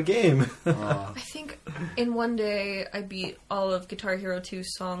that hard of a game. I think in one day I beat all of Guitar Hero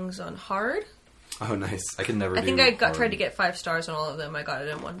 2's songs on hard. Oh, nice. I could never I do think I hard. tried to get 5 stars on all of them. I got it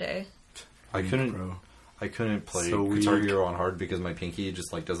in one day. I couldn't Bro. I couldn't play So Guitar weak. Hero on hard because my pinky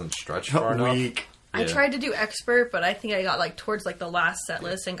just like doesn't stretch far enough. Weak. I Yeah. tried to do expert, but I think I got like towards like the last set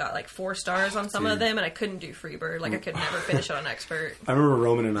list and got like 4 stars on some of them, and I couldn't do Freebird. Like I could never finish it on expert. I remember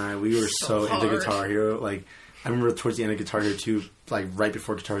Roman and I, we were so into hard. Guitar Hero. Like, I remember towards the end of Guitar Hero 2, like right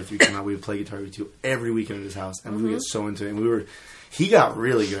before Guitar Hero 3 came out, we would play Guitar Hero 2 every weekend at his house, and we would get so into it. And he got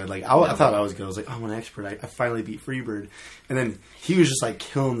really good. Like, I thought I was good. I was like, oh, I'm an expert. I finally beat Freebird. And then he was just like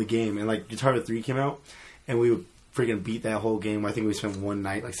killing the game. And like Guitar Hero 3 came out, and we would freaking beat that whole game. I think we spent one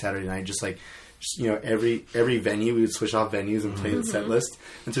night, like Saturday night, just like, every venue, we would switch off venues and play the set list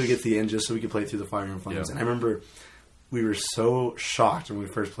until we get to the end just so we could play through the Fire and Flames. Yeah. And I remember we were so shocked when we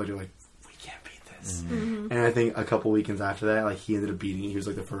first played it, like, we can't beat this. And I think a couple weekends after that, like, he ended up beating it. He was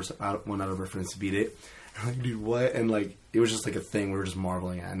like the first one out of our friends to beat it. I'm like, dude, what? And like, it was just like a thing we were just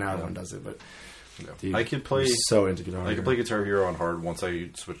marveling at. Now everyone does it, but Dude, I could play. I'm so into Guitar I Hero. could play Guitar Hero on hard once I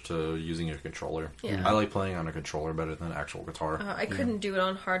switch to using a controller. Yeah. I like playing on a controller better than actual guitar. I couldn't do it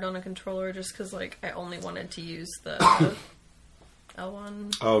on hard on a controller just because like I only wanted to use the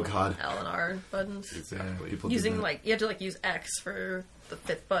L1, Oh God. L and R buttons. Exactly. people do Using that. like you have to like use X for the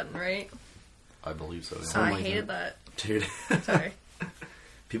 5th button, right? I believe so. So Yeah. I like hated that. Dude. Sorry.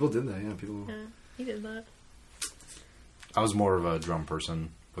 People did that. Yeah, people. Yeah, he did that. I was more of a drum person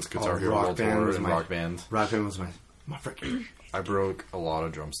with Guitar Oh, Hero Rock World Band Tour was and my- Rock Band. Rock Band was my freaking I broke a lot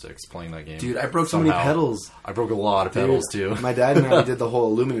of drumsticks playing that game. dude. I broke so many Somehow. pedals. I broke a lot of Dude, pedals too. My dad and I did the whole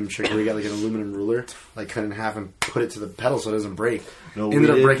aluminum trick where we got like an aluminum ruler, like cut in half and put it to the pedal so it doesn't break. No, we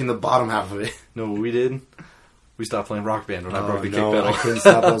Ended up did. breaking the bottom half of it. No, we did. We stopped playing Rock Band when I broke the kick no, pedal. I couldn't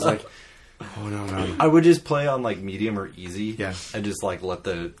stop. I was like, oh no. I would just play on like medium or easy, Yeah. and just like let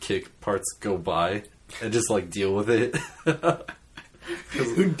the kick parts go by, and just like deal with it.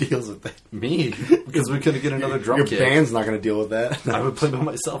 Who deals with that? Me, because we couldn't get another drum Your kit. band's not going to deal with that. I would play by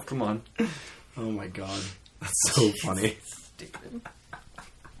myself. Come on. Oh my god, that's so funny. Stupid.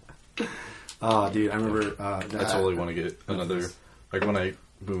 Oh, dude, I remember. I totally want to get another. Like when I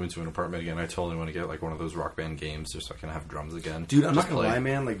move into an apartment again, I totally want to get like one of those Rock Band games, just so I can have drums again. Dude, I'm Just not gonna play. lie,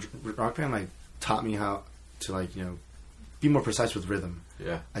 man. Like Rock Band, like taught me how to like be more precise with rhythm.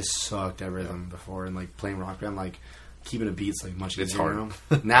 Yeah, I sucked at rhythm before, and like playing Rock Band, like keeping a beat's like much It's easier.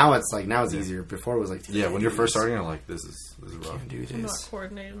 hard. Now it's easier. Before it was like, yeah. When you're first starting, I'm like, this is rough. can't do I'm not this.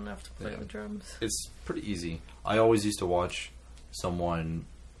 coordinated enough to play Yeah. the drums. It's pretty easy. I always used to watch someone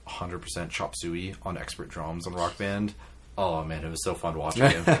 100% chop suey on expert drums on Rock Band. Oh man, it was so fun watching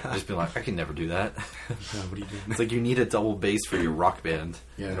him. Just being like, I can never do that. Yeah, what are you doing? It's like you need a double bass for your Rock Band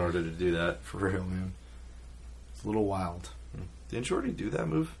Yeah. in order to do that. For real, man. It's a little wild. Didn't you already do that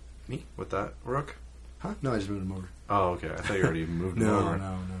move? Me? With that Rook? Huh? No, I just moved him over. Oh, okay. I thought you already moved him over.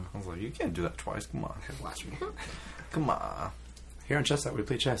 No. I was like, you can't do that twice. Come on. Watch me. Come on. Here on Chess Out, we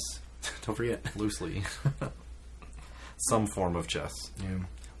play chess. Don't forget. Loosely. Some form of chess.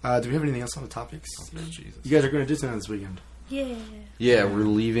 Yeah. Do we have anything else on the topics? Jesus. You guys are going to Disneyland this weekend. Yeah. Yeah, we're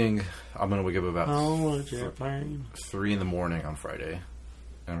leaving. I'm going to wake up about Oh, jet plane. 3 in the morning on Friday.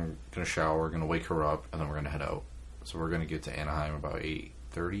 And I'm going to shower, going to wake her up, and then we're going to head out. So we're going to get to Anaheim about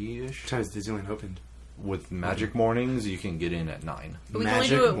 8:30ish. What time is Disneyland opened? With Magic Mornings, you can get in at 9. But we Magic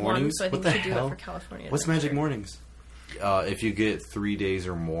can only do it Mornings? once, so I think What we the should do hell? it for California. What's Adventure. Magic Mornings? If you get 3 days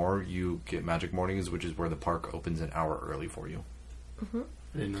or more, you get Magic Mornings, which is where the park opens an hour early for you.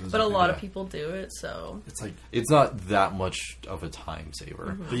 I didn't know this But a was lot Yeah. of people do it, so It's like, It's not that much of a time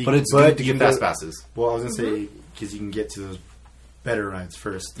saver, But you- but it's but good to you get can fast go- passes. well, I was going to say, because you can get to those better rides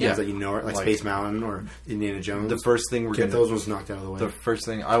first. Yeah. Ones that you know, like Like- Space Mountain or Indiana Jones. The first thing we're get gonna those ones knocked out of the way. the first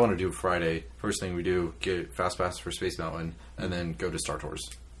thing I want to do Friday. First thing we do, get fast pass for Space Mountain, and then go to Star Tours.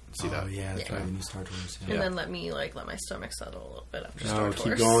 See oh, that? yeah, that's Yeah. right, the new Star Tours. and Yeah. then let my stomach settle a little bit after Oh, Star keep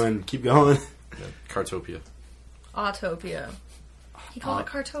Tours. going. Keep going. Yeah. Cartopia. Autopia. He called it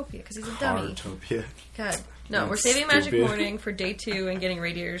Cartopia because he's a dummy. Cartopia. God. No, That's we're saving Magic stupid. Morning for day 2 and getting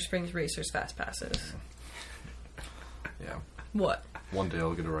Radiator Springs Racers fast passes. Yeah. What? One day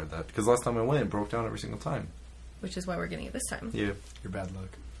I'll get to ride that because last time I went, it broke down every single time. Which is why we're getting it this time. Yeah. Your bad luck.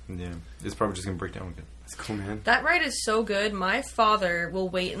 Yeah. It's probably just gonna break down again. That's cool, man. That ride is so good. My father will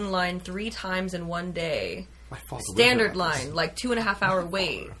wait in line 3 times in one day. My fault. Standard line, like 2.5 hour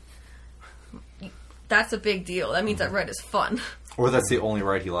wait. That's a big deal. That means that ride is fun. Or that's the only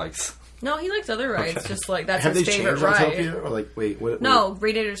ride he likes. No, he likes other rides. Okay. Just like that's Have his they favorite changed ride. Autopia? Or like, wait, what? No,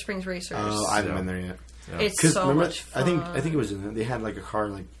 Radiator Springs Racers. Oh, I haven't Yeah. been there yet. Yeah. It's Because so remember, much fun. I think it was in there. They had like a car,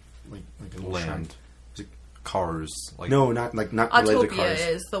 like a little Land. shrine. Cars. Like No, not related to Autopia cars.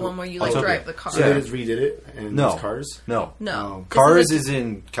 is the one where you like Autopia. drive the car. So Yeah. they just redid it and No. it's cars. No. No, Cars This is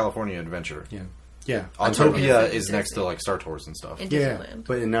in California Adventure. Yeah, yeah, Autopia Autopia is is next Disney. to like Star Tours and stuff. in yeah. Disneyland.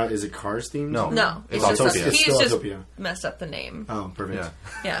 But now is it cars themed? No. No, It's it's just Autopia. It's he's still just Autopia. messed up the name. Oh, perfect.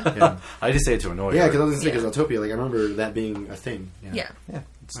 Yeah. Yeah, Yeah, I just say it to annoy yeah. her. Because I was gonna say, Yeah. because Autopia, like I remember that being a thing. yeah, Yeah,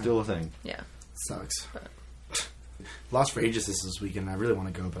 it's still a thing. yeah. Sucks. Lost Rageous is this weekend. I really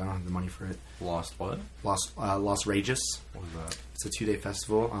want to go, but I don't have the money for it. Lost what? Lost Rageous. What was that? It's a 2-day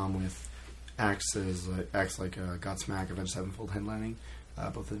festival with acts like Godsmack, Avenged Sevenfold headlining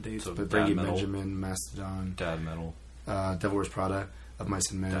both of the days. So but Dad Brandy Metal. Benjamin, Mastodon, Dad Metal. Devil Wears Prada, Of Mice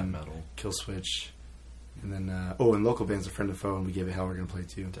and Dad Men, Metal. Kill Switch, and then and local bands, A Friend of Foe, and We Gave It Hell. We're gonna play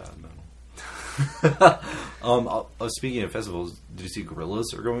too. Dad Metal. Speaking of festivals, did you see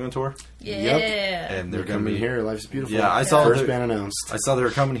Gorillaz are going on tour? Yeah. And They're coming here. Life's beautiful. Yeah, I saw first the- band announced. I saw they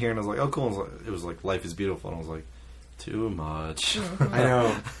were coming here, and I was like, "Oh, cool!" It was like "Life is Beautiful," and I was like, "Too much." Mm-hmm. I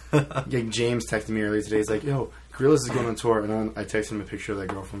know. Like, James texted me earlier today. He's like, "Yo, Gorillaz is going on tour," and I texted him a picture of that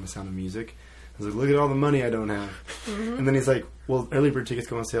girl from The Sound of Music. I was like, look at all the money I don't have. And then he's like, well, early bird tickets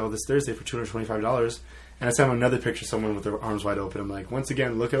go on sale this Thursday for $225. And I sent him another picture of someone with their arms wide open. I'm like, once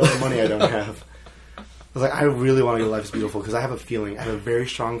again, look at all the money I don't have. I was like, I really want to go to Life is Beautiful because I have a very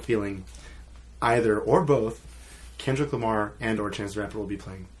strong feeling, either or both, Kendrick Lamar and or Chance the Rapper will be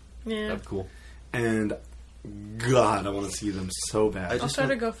playing. Yeah. That'd be cool. And God, I want to see them so bad. I'll start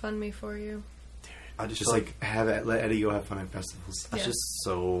a GoFundMe for you. I just Just like let Eddie go have fun at festivals. that's Yeah. just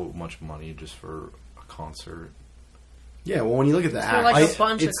so much money just for a concert. Yeah, well, when you look at the For acts, like a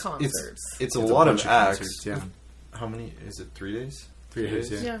bunch of it's- concerts. It's a It's lot bunch of acts. concerts, yeah. How many? Is it 3 days? 3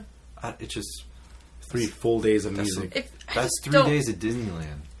 days, yeah. Yeah. It's just 3 full days of That's music. If, that's 3 don't- days at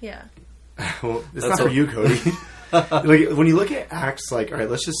Disneyland. Yeah. Well, it's That's not for a- you, Cody. Like when you look at acts, like all right,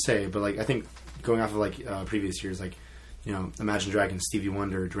 let's just say, but like I think going off of like previous years, like you know, Imagine Dragons, Stevie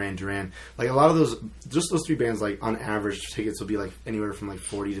Wonder, Duran Duran, like a lot of those, just those 3 bands, like on average, tickets will be like anywhere from like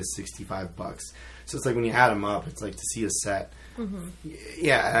 $40 to $65. So it's like when you add them up, it's like to see a set.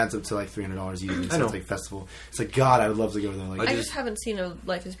 Yeah, it adds up to like $300 easily. So I know. it's like festival. It's like God, I would love to go there. Like, I just haven't seen a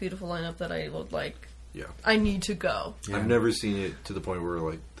Life is Beautiful lineup that I would like. Yeah. I need to go. yeah. I've never seen it to the point where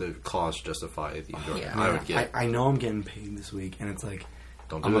like the cost justify the enjoyment. Yeah. I would get. I know I'm getting paid this week, and it's like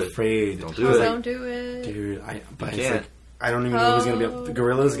Don't do I'm it. afraid. Don't I do was it. like, Don't do it. dude. But You it's can't. like I don't even know who's gonna be up. The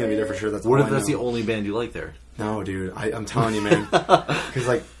Gorillaz is gonna be there for sure. That's What all if I that's know. the only band you like there? No, dude. I'm telling you, man. Because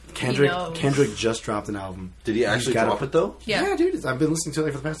like knows. Kendrick just dropped an album. Did he actually got drop it though? Yeah. dude. I've been listening to it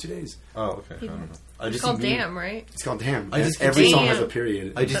like for the past 2 days. Oh, okay. I don't know. I It's just called see Damn, right? It's called Damn. I just keep Every saying- song has a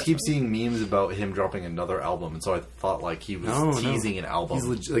period. I just keep seeing memes about him dropping another album, and so I thought like he was No. teasing an album. He's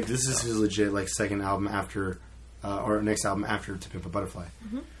legit, like this is his legit like second album after, or next album after To Pimp a Butterfly.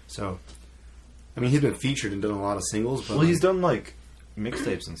 So, I mean, he's been featured and done a lot of singles. But well, he's done like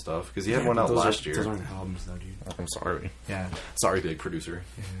mixtapes and stuff because he had one but out those last Those year. aren't albums, though, dude. I'm sorry. Yeah, Sorry, big producer.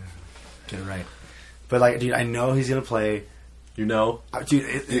 get it right. But like, dude, I know he's gonna play. You know, Dude, You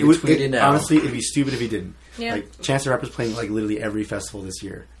it can would tweet it now. honestly, it'd be stupid if he didn't. Yeah. Like Chance the Rapper's playing like literally every festival this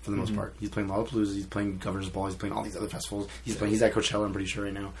year for the Mm-hmm. most part. He's playing Lollapalooza, he's playing Governor's Ball, he's playing all these other festivals. He's at Coachella, I'm pretty sure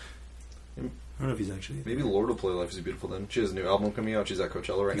right now. I don't know if he's actually maybe Lord will play "Life Is Beautiful." Then she has a new album coming out. She's at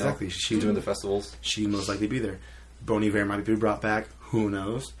Coachella right Exactly. now. She's She's doing the festivals. she'd most likely be there. Bon Iver might be brought back. Who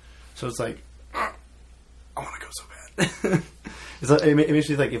knows? So it's like, I want to go so bad. It's like, it makes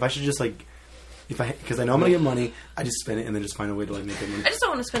me like if I should just like, because I know I'm gonna get money, I just spend it and then just find a way to like make it money. I just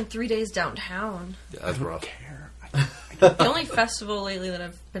don't want to spend 3 days downtown. Yeah, that's I don't rough. care. The only festival lately that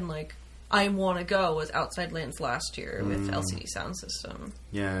I've been like, I want to go was Outside Lands last year with LCD Sound System.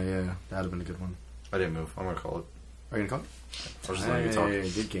 Yeah, that'd have been a good one. I didn't move. I'm gonna call it. Are you gonna call it? I was just letting you talk. Hey,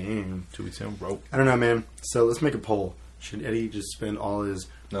 good game. 2 weeks in a row. I don't know, man. So let's make a poll. Should Eddie just spend all his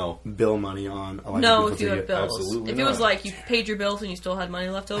No. bill money on a Life No, is if you Beautiful have ticket? bills. Absolutely If it was not. like you paid your bills and you still had money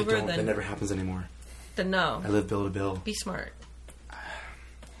left I over, don't. That then never happens anymore. no. I live bill to bill. Be smart.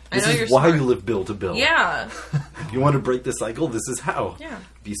 This I know is you're why smart. you live bill to bill. Yeah. You want to break the cycle? This is how. Yeah.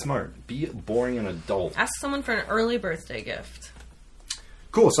 Be smart. Be boring and adult. Ask someone for an early birthday gift.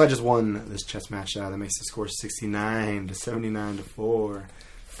 Cool. So I just won this chess match. That makes the score 69 to 79 to 4.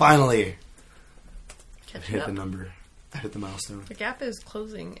 Finally, I Catch hit up. the number. I hit the milestone. The gap is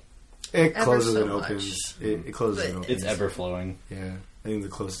closing. It Ever closes so and much. opens. It closes and But- opens. It's ever flowing. Yeah. I think the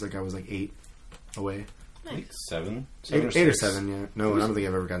closest like I was like 8 away. Nice. 7? 8 or 6? 7, yeah. No, I don't think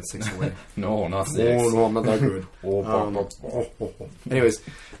I've ever gotten 6 away. No, not 6. Oh, no, I'm not that good. Oh, Anyways,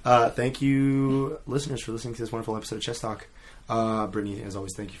 thank you, listeners, for listening to this wonderful episode of Chess Talk. Brittany, as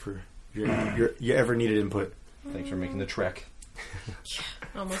always, thank you for your ever needed input. Thanks for making the trek.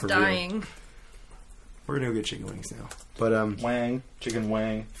 Almost For real. dying. We're gonna go get chicken wings now. But Wang. Chicken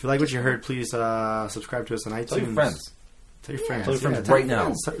wang. if you like what you heard, please subscribe to us on iTunes. Tell your friends. Tell your friends. Tell your friends tell right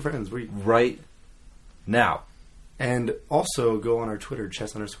now. Tell your friends. Right now. And also go on our Twitter,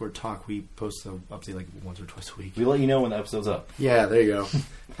 chess_talk. We post an update like once or twice a week. We let you know when the episode's up. Yeah, there you go.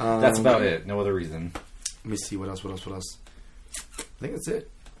 That's about it. No other reason. Let me see what else. I think that's it.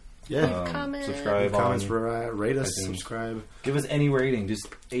 Yeah. Comment. Subscribe Comments, on. rate us, iTunes. subscribe. Give us any rating. Just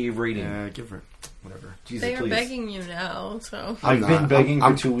a rating. Give her whatever. Jesus, They are please. begging you now, so. I've been begging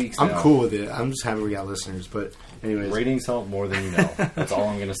for 2 weeks I'm now. cool with it. I'm just happy we got listeners. But anyways, Ratings help more than you know. That's all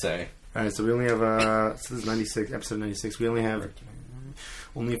I'm going to say. all right. So we only have so this is 96, episode 96. We only have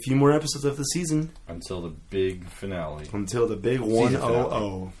only a few more episodes of the season Until the big finale. until the big Season 100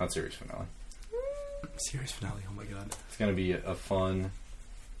 finale. Not series finale. series finale. Oh my god. It's going to be a fun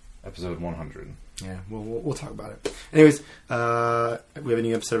episode 100. Yeah, we'll talk about it. Anyways, we have a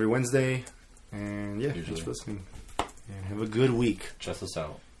new episode every Wednesday, and yeah, thanks Usually. for listening. And have a good week. Chess us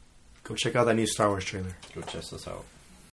out. Go check out that new Star Wars trailer. Go chess us out.